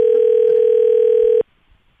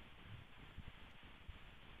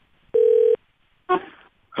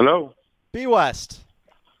 Hello. B West.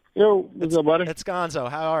 Yo, what's up, buddy? It's Gonzo.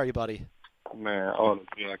 How are you, buddy? Man,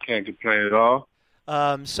 honestly, I can't complain at all.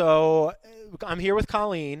 So I'm here with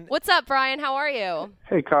Colleen. What's up, Brian? How are you?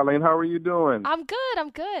 Hey, Colleen, how are you doing? I'm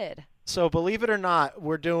good. So believe it or not,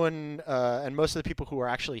 we're doing, and most of the people who are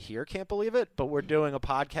actually here can't believe it, but we're doing a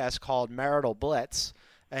podcast called Marital Blitz.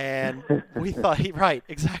 And we thought, right,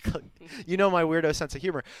 exactly. You know my weirdo sense of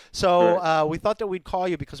humor. So we thought that we'd call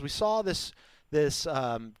you because we saw this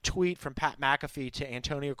tweet from Pat McAfee to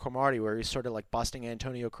Antonio Cromartie where he's sort of like busting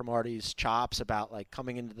Antonio Cromartie's chops about like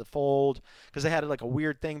coming into the fold because they had like a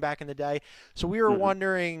weird thing back in the day. So we were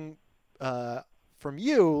wondering from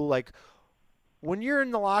you, like when you're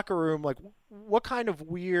in the locker room, like what kind of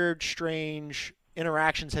weird, strange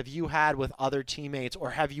interactions have you had with other teammates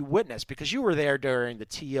or have you witnessed? Because you were there during the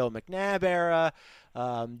T.O. McNabb era.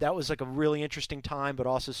 That was like a really interesting time, but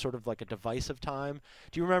also sort of like a divisive time.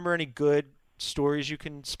 Do you remember any good stories you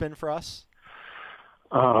can spin for us?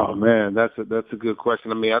 Oh man, that's a good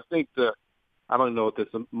question. I mean, I think I don't know if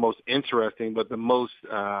it's the most interesting, but the most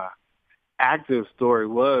active story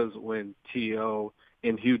was when T.O.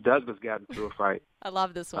 and Hugh Douglas got into a fight. I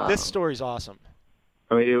love this one. This story's awesome.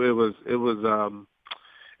 I mean, it was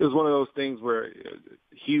one of those things where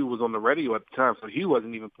Hugh was on the radio at the time, so Hugh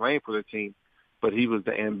wasn't even playing for the team, but he was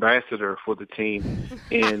the ambassador for the team,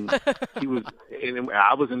 and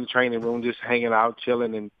I was in the training room just hanging out,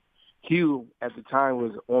 chilling, and Hugh at the time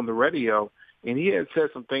was on the radio, and he had said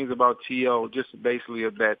some things about T.O. just basically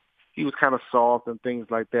of that he was kind of soft and things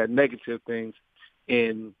like that, negative things.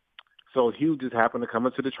 And so Hugh just happened to come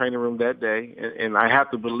into the training room that day, and I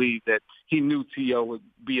have to believe that he knew T.O. would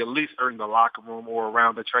be at least in the locker room or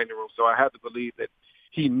around the training room. So I have to believe that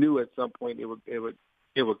he knew at some point it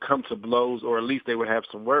would come to blows, or at least they would have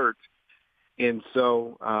some words. And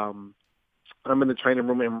so I'm in the training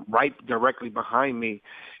room, and right directly behind me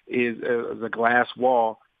is a glass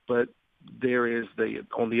wall, but there is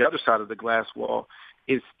on the other side of the glass wall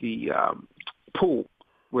is the pool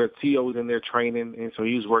where T.O. was in there training, and so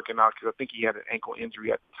he was working out because I think he had an ankle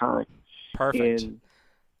injury at the time. Perfect.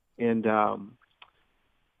 And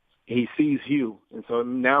he sees Hugh, and so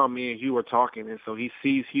now me and Hugh are talking, and so he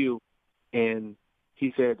sees Hugh, and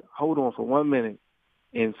he said, "Hold on for 1 minute."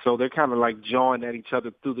 And so they're kind of like jawing at each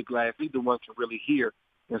other through the glass. Neither one can really hear.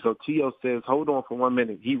 And so T.O. says, "Hold on for 1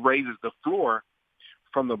 minute." He raises the floor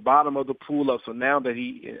from the bottom of the pool up. So now that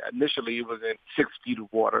initially it was in 6 feet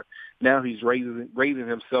of water, now he's raising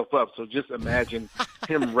himself up. So just imagine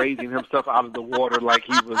him raising himself out of the water like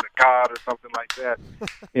he was a god or something like that.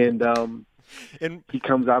 And he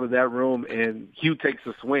comes out of that room, and Hugh takes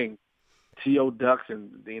a swing. T.O. ducks,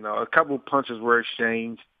 and a couple of punches were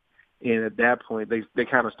exchanged. And at that point, they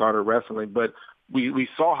kind of started wrestling. But we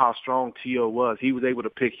saw how strong T.O. was. He was able to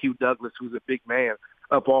pick Hugh Douglas, who's a big man,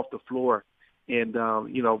 up off the floor. And,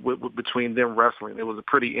 between them wrestling, it was a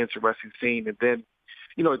pretty interesting scene. And then,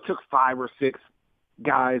 it took 5 or 6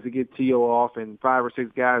 guys to get T.O. off and 5 or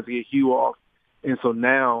 6 guys to get Hugh off. And so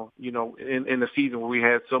now, in the season where we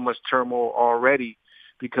had so much turmoil already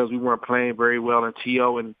because we weren't playing very well, and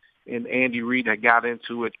T.O. and Andy Reid had got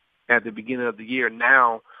into it at the beginning of the year,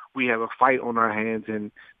 now we have a fight on our hands,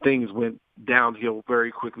 and things went downhill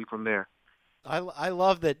very quickly from there. I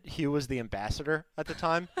love that Hugh was the ambassador at the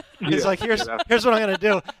time. He's like, here's what I'm going to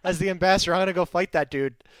do as the ambassador. I'm going to go fight that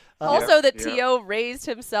dude. Also, that T.O. raised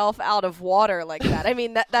himself out of water like that. I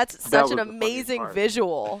mean, that's such an amazing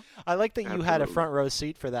visual. I like that you had a front row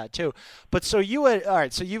seat for that too. But so you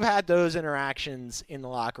had those interactions in the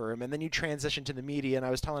locker room, and then you transitioned to the media. And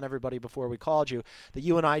I was telling everybody before we called you that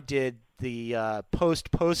you and I did the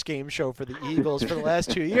post game show for the Eagles for the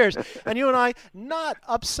last 2 years, and you and I not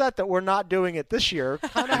upset that we're not doing it this year.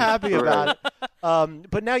 Kind of happy about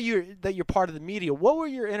it. But now you're part of the media. What were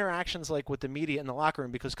your interactions like with the media in the locker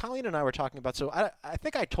room? Because Colleen and I were talking about. So I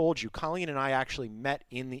think I told you, Colleen and I actually met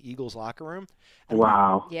in the Eagles locker room.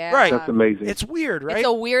 Wow. Yeah. Right. That's amazing. It's weird, right? It's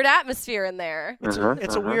a weird atmosphere in there.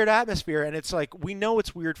 It's a weird atmosphere, and it's like we know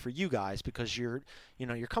it's weird for you guys because you're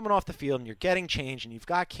coming off the field and you're getting changed and you've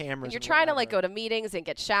got cameras. And you're trying to go to meetings and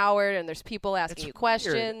get showered, and there's people asking you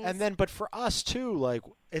questions. Weird. And then, but for us too,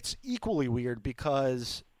 it's equally weird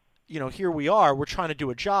because here we are, we're trying to do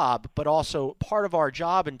a job, but also part of our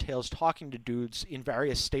job entails talking to dudes in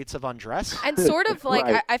various states of undress. And sort of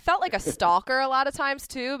Right. I felt like a stalker a lot of times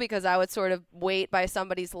too, because I would sort of wait by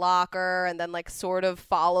somebody's locker and then sort of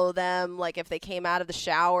follow them. Like if they came out of the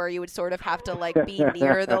shower, you would sort of have to be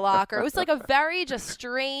near the locker. It was a very just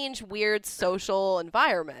strange, weird social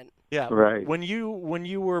environment. Yeah. Right. When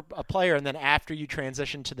you were a player and then after you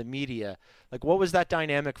transitioned to the media, what was that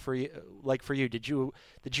dynamic for you? For you, did you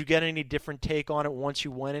get any different take on it once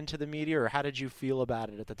you went into the media, or how did you feel about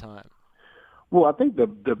it at the time? Well, I think the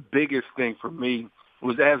biggest thing for me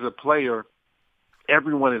was, as a player,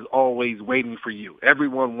 everyone is always waiting for you.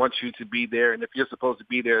 Everyone wants you to be there, and if you're supposed to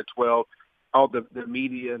be there at 12, all the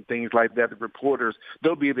media and things like that, the reporters,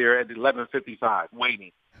 they'll be there at 11:55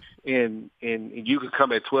 waiting. And you could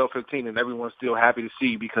come at 12:15 and everyone's still happy to see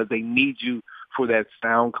you because they need you for that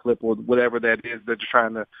sound clip or whatever that is that you're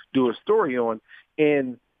trying to do a story on.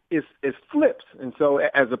 And it flips. And so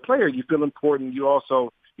as a player, you feel important. You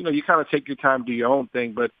also, you kind of take your time, do your own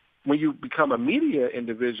thing. But when you become a media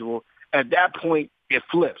individual, at that point, it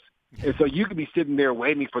flips. And so you could be sitting there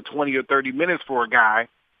waiting for 20 or 30 minutes for a guy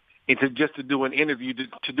and to do an interview,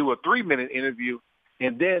 to do a 3-minute interview.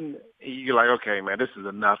 And then you're like, okay, man, this is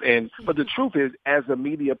enough. But the truth is, as a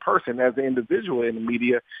media person, as an individual in the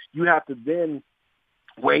media, you have to then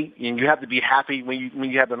wait, and you have to be happy when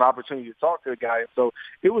you have an opportunity to talk to a guy. So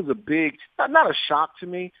it was a big, not a shock to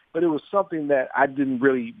me, but it was something that I didn't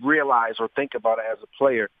really realize or think about as a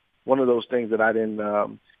player. One of those things that I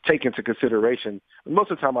didn't take into consideration. Most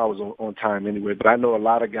of the time I was on time anyway, but I know a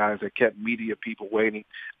lot of guys that kept media people waiting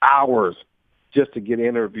hours just to get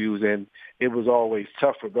interviews, and it was always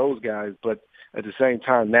tough for those guys. But at the same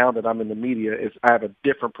time, now that I'm in the media, I have a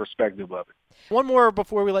different perspective of it. One more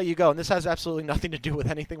before we let you go, and this has absolutely nothing to do with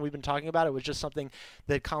anything we've been talking about. It was just something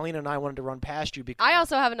that Colleen and I wanted to run past you. Because I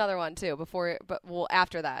also have another one too.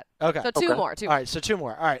 After that. Okay. So two more. All right. So two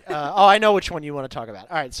more. All right. I know which one you want to talk about.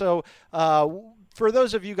 All right. So for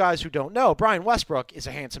those of you guys who don't know, Brian Westbrook is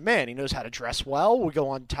a handsome man. He knows how to dress well. We go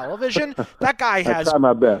on television. That guy has. I try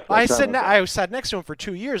my best. I sat next to him for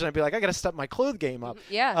 2 years, and I'd be like, I got to step my clothes game up.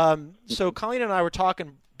 Yeah. So Colleen and I were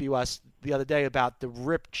talking, BUS, the other day about the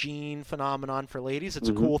ripped jean phenomenon for ladies. It's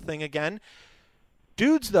a cool thing again.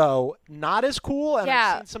 Dudes, though, not as cool, and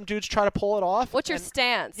I've seen some dudes try to pull it off. What's your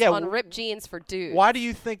stance on ripped jeans for dudes? Why do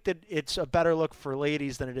you think that it's a better look for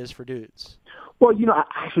ladies than it is for dudes? Well, I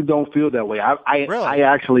actually don't feel that way. I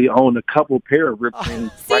actually own a couple pair of ripped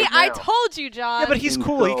jeans. See, right now. I told you, John. Yeah, but he's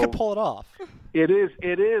cool. He could pull it off. It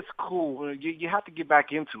is cool. You have to get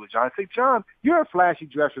back into it, John. I say, John, you're a flashy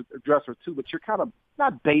dresser too, but you're kind of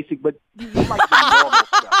not basic, but you like the normal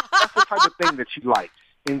stuff. That's the type of thing that you like.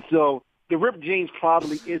 And so the ripped jeans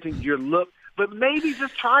probably isn't your look, but maybe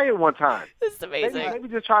just try it one time. This is amazing. Maybe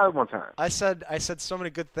just try it one time. I said so many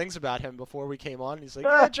good things about him before we came on. He's like,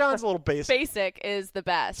 yeah, John's a little basic. Basic is the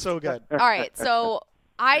best. So good. All right, so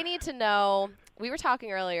I need to know, we were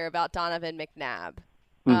talking earlier about Donovan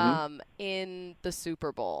McNabb in the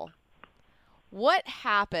Super Bowl. What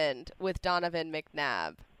happened with Donovan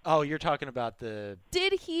McNabb? Oh, you're talking about the...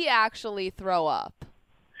 Did he actually throw up?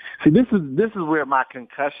 See, this is where my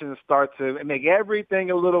concussion starts to make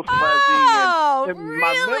everything a little fuzzy. And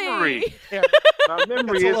really? My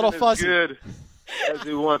memory It's a isn't little fuzzy. as good as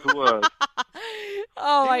it once was.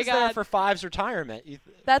 Oh, my was God. there for Five's retirement.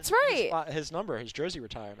 That's right. His number, his jersey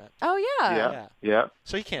retirement. Oh, yeah. Yeah.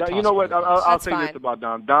 So he can't. You know what? I'll say fine. this about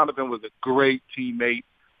Donovan. Donovan was a great teammate,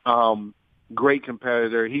 great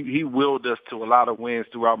competitor. He willed us to a lot of wins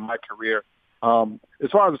throughout my career. As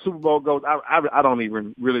far as the Super Bowl goes, I don't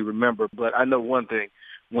even really remember, but I know one thing.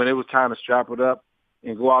 When it was time to strap it up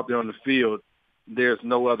and go out there on the field, there's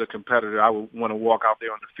no other competitor I would want to walk out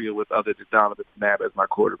there on the field with other than Donovan McNabb as my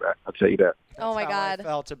quarterback. I'll tell you that. Oh, my God. I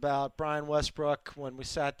felt about Brian Westbrook when we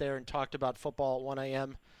sat there and talked about football at 1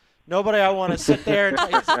 a.m. Nobody I want to sit there and tell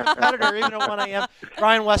you he's a competitor even at 1 a.m.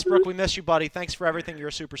 Brian Westbrook, we miss you, buddy. Thanks for everything. You're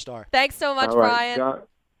a superstar. Thanks so much, All right. Brian.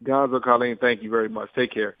 Gonzo, Colleen, thank you very much.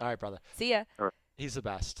 Take care. All right, brother. See ya. All right. He's the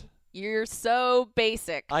best. You're so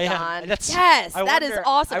basic, I am. John. That's- Yes, I that is wonder-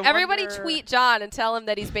 awesome. I Everybody wonder- tweet John and tell him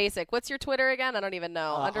that he's basic. What's your Twitter again? I don't even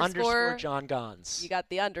know. Underscore John Gons. You got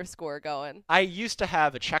the underscore going. I used to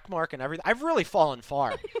have a check mark and everything. I've really fallen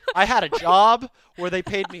far. I had a job where they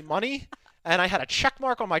paid me money, and I had a check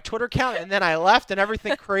mark on my Twitter account, and then I left, and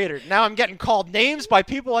everything cratered. Now I'm getting called names by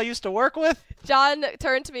people I used to work with. John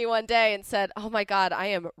turned to me one day and said, "Oh my God, I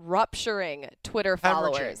am rupturing Twitter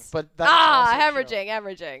followers." But that is also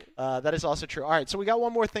hemorrhaging. that is also true. All right, so we got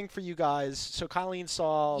one more thing for you guys. So Colleen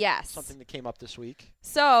saw Yes. something that came up this week.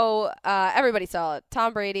 So everybody saw it.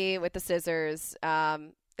 Tom Brady with the scissors.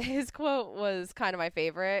 His quote was kind of my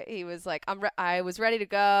favorite. He was like, I was ready to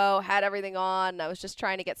go, had everything on, and I was just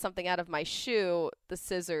trying to get something out of my shoe. The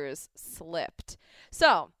scissors slipped.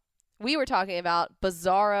 So we were talking about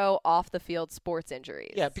bizarro off-the-field sports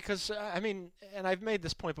injuries. Yeah, because, and I've made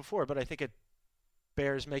this point before, but I think it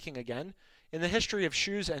bears making again. In the history of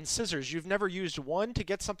shoes and scissors, you've never used one to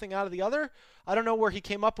get something out of the other? I don't know where he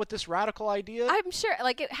came up with this radical idea. I'm sure,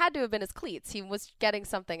 it had to have been his cleats. He was getting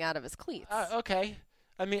something out of his cleats. Okay.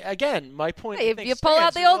 I mean, again, my point. Hey, I if think you pull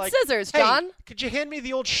out stands. the You're old like, scissors, hey, John. Could you hand me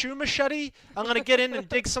the old shoe machete? I'm going to get in and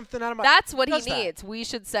dig something out of my... That's what he does that? needs. We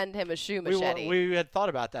should send him a shoe machete. We had thought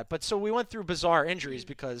about that. But so we went through bizarre injuries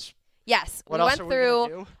because... Yes, what we else went are through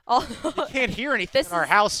we gonna do? You can't hear anything in our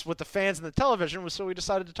house with the fans and the television, so we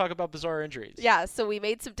decided to talk about bizarre injuries. Yeah, so we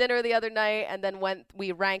made some dinner the other night, and then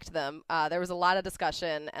we ranked them. There was a lot of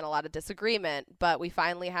discussion and a lot of disagreement, but we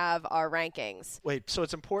finally have our rankings. Wait, so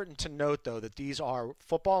it's important to note, though, that these are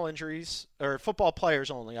football injuries, or football players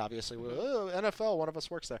only, obviously. NFL, one of us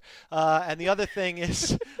works there. And the other thing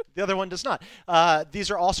is, the other one does not. These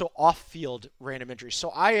are also off-field random injuries. So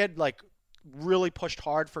I had, really pushed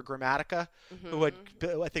hard for Grammatica, who had,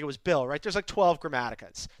 I think it was Bill, right? There's 12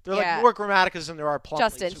 Grammaticas. There are more Grammaticas than there are Plumleys.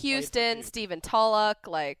 Justin Houston, Stephen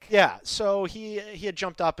Tulloch, Yeah, so he had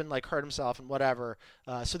jumped up and hurt himself and whatever.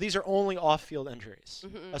 So these are only off-field injuries.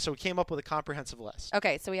 So we came up with a comprehensive list.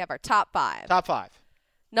 Okay, so we have our top 5. Top 5.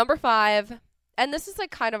 Number 5, and this is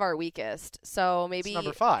kind of our weakest. So maybe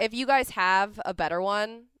number 5. If you guys have a better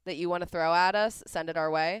one that you want to throw at us, send it our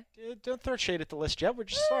way. Don't throw shade at the list yet. We're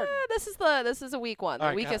just starting. This is a weak one.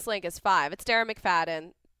 The weakest link is 5. It's Darren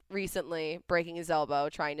McFadden recently breaking his elbow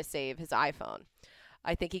trying to save his iPhone.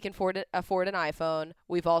 I think he can afford an iPhone.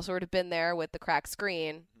 We've all sort of been there with the cracked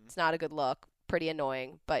screen. It's not a good look. pretty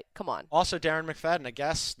annoying, but come on. Also, Darren McFadden, I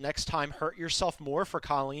guess next time hurt yourself more for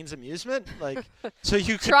Colleen's amusement. Like, so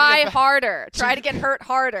you could Try harder. Try to get hurt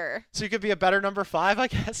harder. So you could be a better number 5, I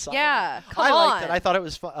guess. Yeah, come I on. liked it. I thought it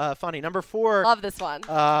was funny. Number 4. Love this one.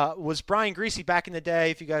 Was Brian Greasy back in the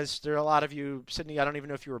day. If you guys, there are a lot of you, Sydney, I don't even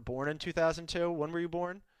know if you were born in 2002. When were you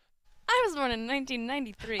born? I was born in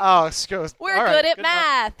 1993. Oh, we're all good right, at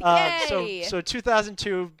math. Yay! So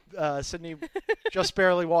 2002, Sydney just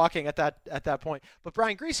barely walking at that point. But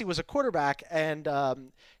Brian Greasy was a quarterback, and how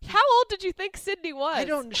old did you think Sydney was?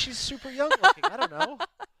 She's super young looking. I don't know.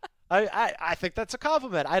 I think that's a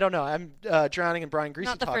compliment. I don't know. I'm drowning in Brian Greasy.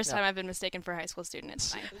 Not the talk first now. time I've been mistaken for a high school student.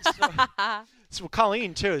 It's fine. So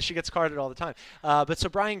Colleen too. She gets carded all the time. But so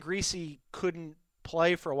Brian Greasy couldn't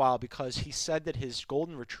play for a while because he said that his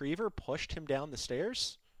golden retriever pushed him down the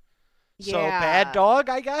stairs. Yeah. So bad dog,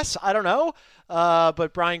 I guess. I don't know.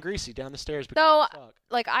 But Brian Greasy down the stairs. So,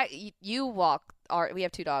 like you walk. We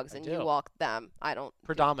have 2 dogs, and do. you walk them. I don't.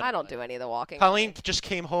 Predominantly. I don't do any of the walking. Colleen just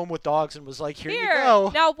came home with dogs and was like, "Here you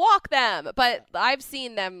go. Now walk them." But I've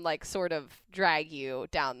seen them like sort of drag you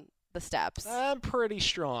down the steps. I'm pretty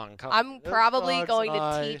strong. I'm probably going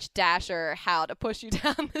to teach Dasher how to push you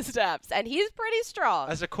down the steps, and he's pretty strong.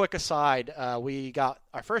 As a quick aside, we got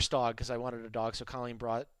our first dog because I wanted a dog, so Colleen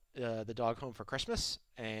brought the dog home for Christmas,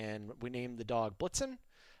 and we named the dog Blitzen,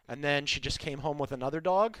 and then she just came home with another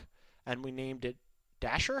dog, and we named it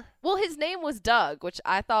Dasher. Well, his name was Doug, which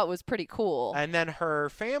I thought was pretty cool. And then her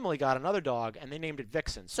family got another dog, and they named it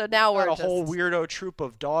Vixen. So now we're a whole weirdo troop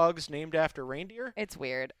of dogs named after reindeer. It's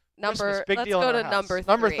weird. Let's Let's go to number 3.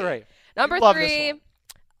 Number 3. Number Love this 3, one.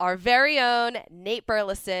 our very own Nate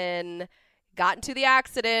Burleson got into the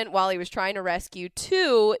accident while he was trying to rescue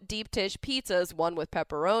 2 deep dish pizzas, one with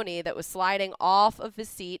pepperoni, that was sliding off of his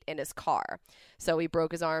seat in his car. So he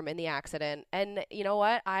broke his arm in the accident. And you know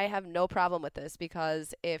what? I have no problem with this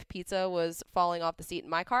because if pizza was falling off the seat in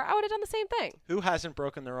my car, I would have done the same thing. Who hasn't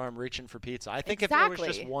broken their arm reaching for pizza? I think Exactly. if there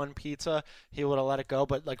was just one pizza, he would have let it go.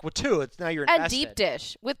 But like with 2, it's now you're And invested. deep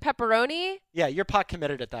dish with pepperoni. Yeah, you're pot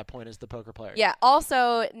committed at that point as the poker player. Yeah.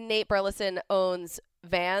 Also, Nate Burleson owns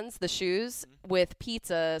Vans, the shoes, with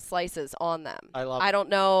pizza slices on them. I love it. I don't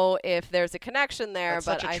know if there's a connection there, That's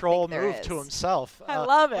but such a I troll think there move is. to himself. I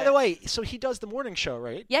love it. By the way, so he does the morning show,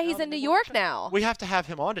 right? Yeah, he's in New York now. We have to have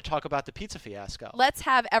him on to talk about the pizza fiasco. Let's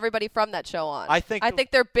have everybody from that show on. I think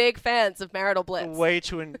they're big fans of Marital Blitz. The way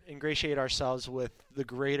to ingratiate ourselves with the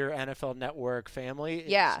greater NFL Network family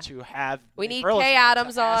is to have We need Burleson Kay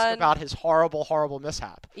Adams to ask on. about his horrible, horrible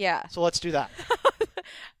mishap. Yeah. So let's do that.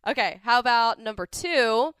 Okay, how about number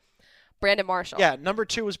 2, Brandon Marshall? Yeah, number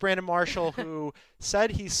 2 was Brandon Marshall, who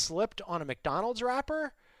said he slipped on a McDonald's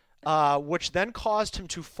wrapper, which then caused him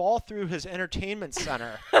to fall through his entertainment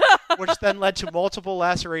center, which then led to multiple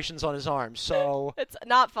lacerations on his arm. So it's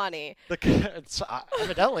not funny.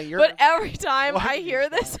 Evidently, you're. But every time I hear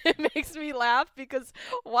this, it makes me laugh because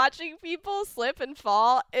watching people slip and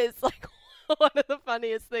fall is like one of the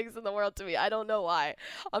funniest things in the world to me. I don't know why.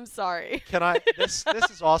 I'm sorry. Can I? This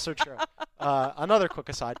is also true. Another quick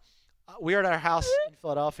aside. We were at our house in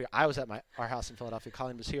Philadelphia. I was at our house in Philadelphia.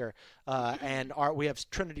 Colleen was here. And we have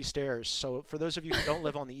Trinity stairs. So for those of you who don't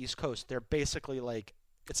live on the East Coast, they're basically like,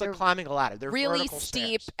 it's like climbing a ladder. They're really vertical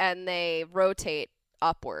steep stairs. and they rotate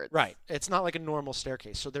upwards. Right. It's not like a normal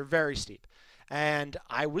staircase. So they're very steep. And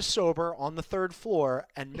I was sober on the 3rd floor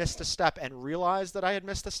and missed a step and realized that I had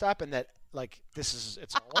missed a step and that, like,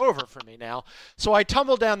 it's all over for me now. So I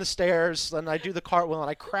tumble down the stairs and I do the cartwheel and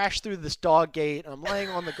I crash through this dog gate and I'm laying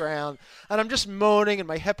on the ground and I'm just moaning and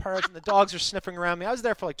my hip hurts and the dogs are sniffing around me. I was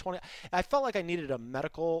there for like 20. I felt like I needed a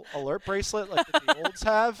medical alert bracelet like the olds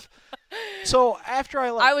have. So after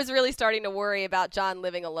I was really starting to worry about John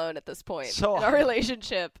living alone at this point in our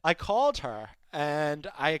relationship. I called her and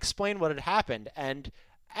I explained what had happened, and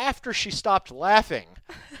after she stopped laughing,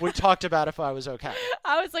 we talked about if I was okay.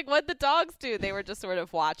 I was like, what'd the dogs do? They were just sort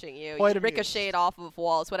of watching you. Quite You ricocheted off of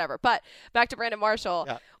walls, whatever. But back to Brandon Marshall.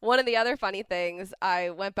 Yeah. One of the other funny things,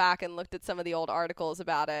 I went back and looked at some of the old articles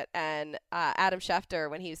about it, and Adam Schefter,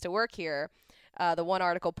 when he used to work here, the one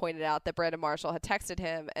article pointed out that Brandon Marshall had texted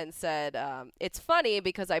him and said, it's funny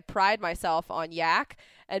because I pride myself on Yak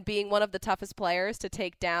and being one of the toughest players to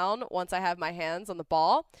take down once I have my hands on the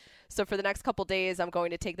ball. So for the next couple days, I'm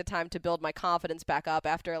going to take the time to build my confidence back up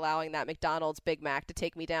after allowing that McDonald's Big Mac to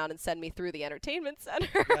take me down and send me through the entertainment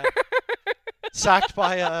center. Yeah. Sacked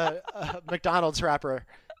by a McDonald's wrapper.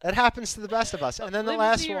 That happens to the best of us. And then the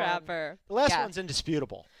last one, wrapper. The last one's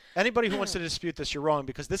indisputable. Anybody who wants to dispute this, you're wrong,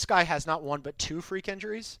 because this guy has not one but 2 freak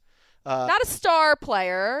injuries. Not a star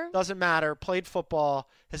player. Doesn't matter. Played football.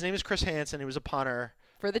 His name is Chris Hansen. He was a punter.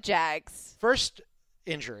 for the Jags. First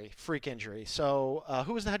injury, freak injury. So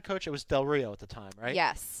who was the head coach? It was Del Rio at the time, right?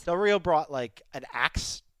 Yes. Del Rio brought like an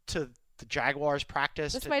axe to the Jaguars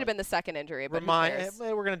practice. This might have been the second injury, but we're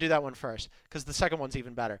going to do that one first because the second one's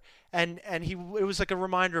even better. And it was like a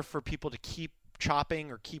reminder for people to keep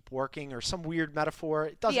chopping or keep working or some weird metaphor.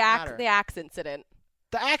 It doesn't matter. The axe incident.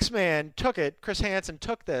 The axe man took it. Chris Hansen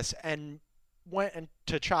took this and went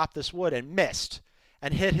to chop this wood and missed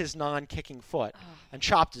and hit his non-kicking foot and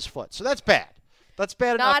chopped his foot. So that's bad. That's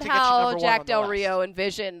bad enough to get you number one on the list. Not how Jack Del Rio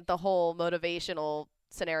envisioned the whole motivational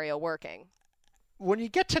scenario working. When you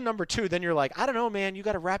get to number 2, then you're like, I don't know, man, you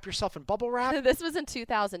got to wrap yourself in bubble wrap. This was in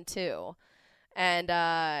 2002. And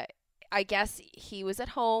I guess he was at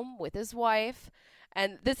home with his wife.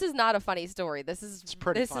 And this is not a funny story. This is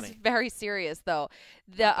funny. Is very serious, though.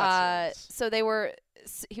 So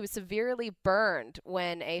he was severely burned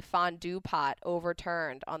when a fondue pot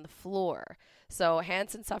overturned on the floor. So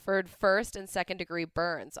Hansen suffered first and second degree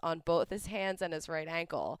burns on both his hands and his right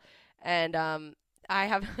ankle. And I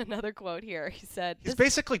have another quote here. He said, he's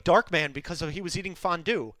basically Darkman because he was eating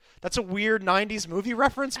fondue. That's a weird 90s movie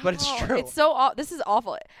reference, but it's true. It's this is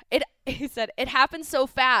awful. He said, it happened so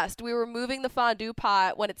fast. We were moving the fondue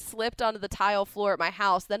pot when it slipped onto the tile floor at my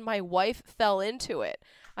house. Then my wife fell into it.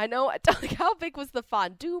 I know, like, how big was the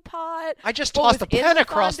fondue pot? I just tossed a pen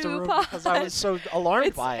across the room because I was so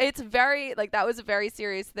alarmed by it. It's very, like, that was a very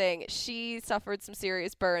serious thing. She suffered some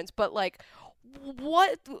serious burns, but, like, who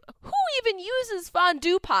even uses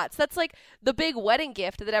fondue pots? That's like the big wedding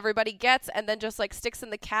gift that everybody gets and then just like sticks in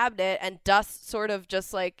the cabinet and dust sort of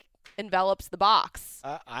just like envelops the box.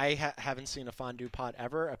 I haven't seen a fondue pot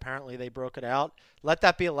ever. Apparently they broke it out. Let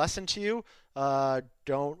that be a lesson to you.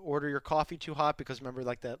 Don't order your coffee too hot because remember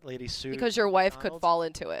like that lady sued. Because your wife could fall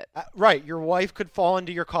into it. Right. Your wife could fall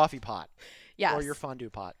into your coffee pot. Yes. Or your fondue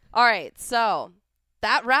pot. All right. So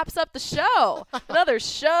that wraps up the show. Another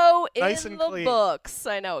show nice in and the clean. books.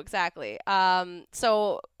 I know, exactly.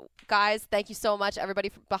 So, guys, thank you so much,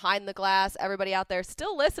 everybody behind the glass, everybody out there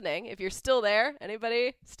still listening. If you're still there,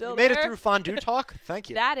 anybody still there? You made it through Fondue Talk? Thank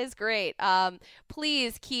you. That is great.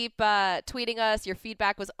 Please keep tweeting us. Your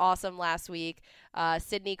feedback was awesome last week.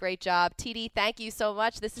 Sydney, great job. TD, thank you so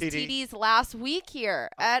much. This is TD's last week here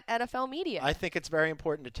at NFL Media. I think it's very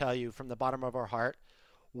important to tell you from the bottom of our heart,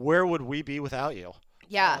 where would we be without you?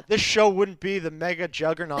 Yeah. This show wouldn't be the mega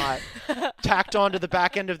juggernaut tacked onto the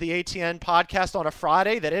back end of the ATN podcast on a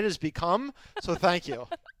Friday that it has become. So thank you.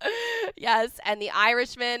 Yes. And the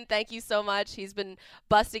Irishman, thank you so much. He's been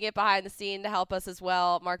busting it behind the scene to help us as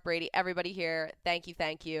well. Mark Brady, everybody here, thank you,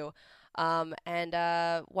 thank you. And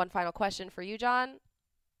one final question for you, John.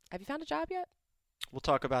 Have you found a job yet? We'll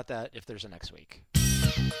talk about that if there's a next week.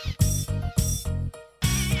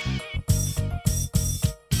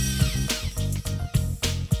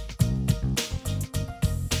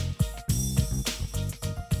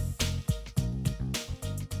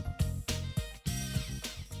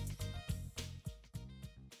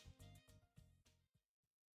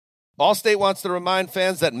 Allstate wants to remind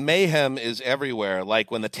fans that mayhem is everywhere, like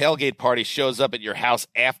when the tailgate party shows up at your house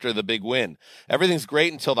after the big win. Everything's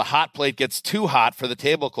great until the hot plate gets too hot for the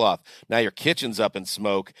tablecloth. Now your kitchen's up in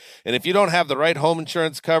smoke. And if you don't have the right home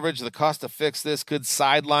insurance coverage, the cost to fix this could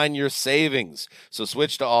sideline your savings. So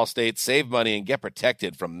switch to Allstate, save money, and get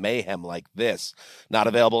protected from mayhem like this. Not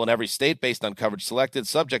available in every state based on coverage selected,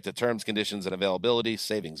 subject to terms, conditions, and availability.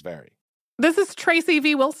 Savings vary. This is Tracy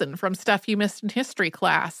V. Wilson from Stuff You Missed in History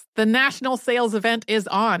class. The national sales event is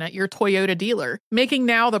on at your Toyota dealer, making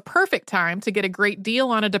now the perfect time to get a great deal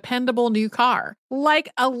on a dependable new car. Like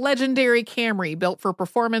a legendary Camry built for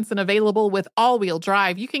performance and available with all-wheel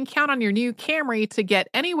drive, you can count on your new Camry to get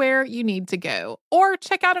anywhere you need to go. Or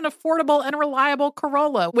check out an affordable and reliable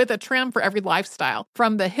Corolla with a trim for every lifestyle.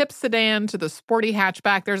 From the hip sedan to the sporty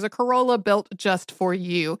hatchback, there's a Corolla built just for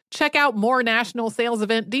you. Check out more national sales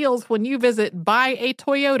event deals when you visit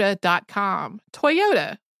buyatoyota.com.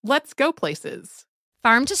 Toyota, let's go places.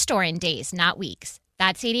 Farm to store in days, not weeks.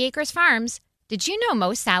 That's 80 Acres Farms. Did you know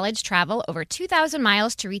most salads travel over 2,000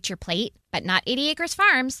 miles to reach your plate? But not 80 Acres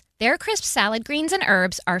Farms. Their crisp salad greens and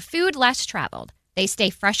herbs are food less traveled. They stay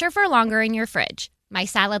fresher for longer in your fridge. My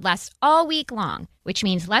salad lasts all week long, which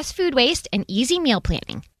means less food waste and easy meal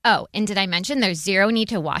planning. Oh, and did I mention there's zero need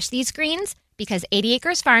to wash these greens? Because 80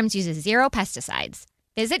 Acres Farms uses zero pesticides.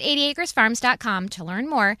 Visit 80acresfarms.com to learn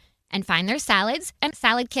more and find their salads and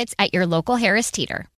salad kits at your local Harris Teeter.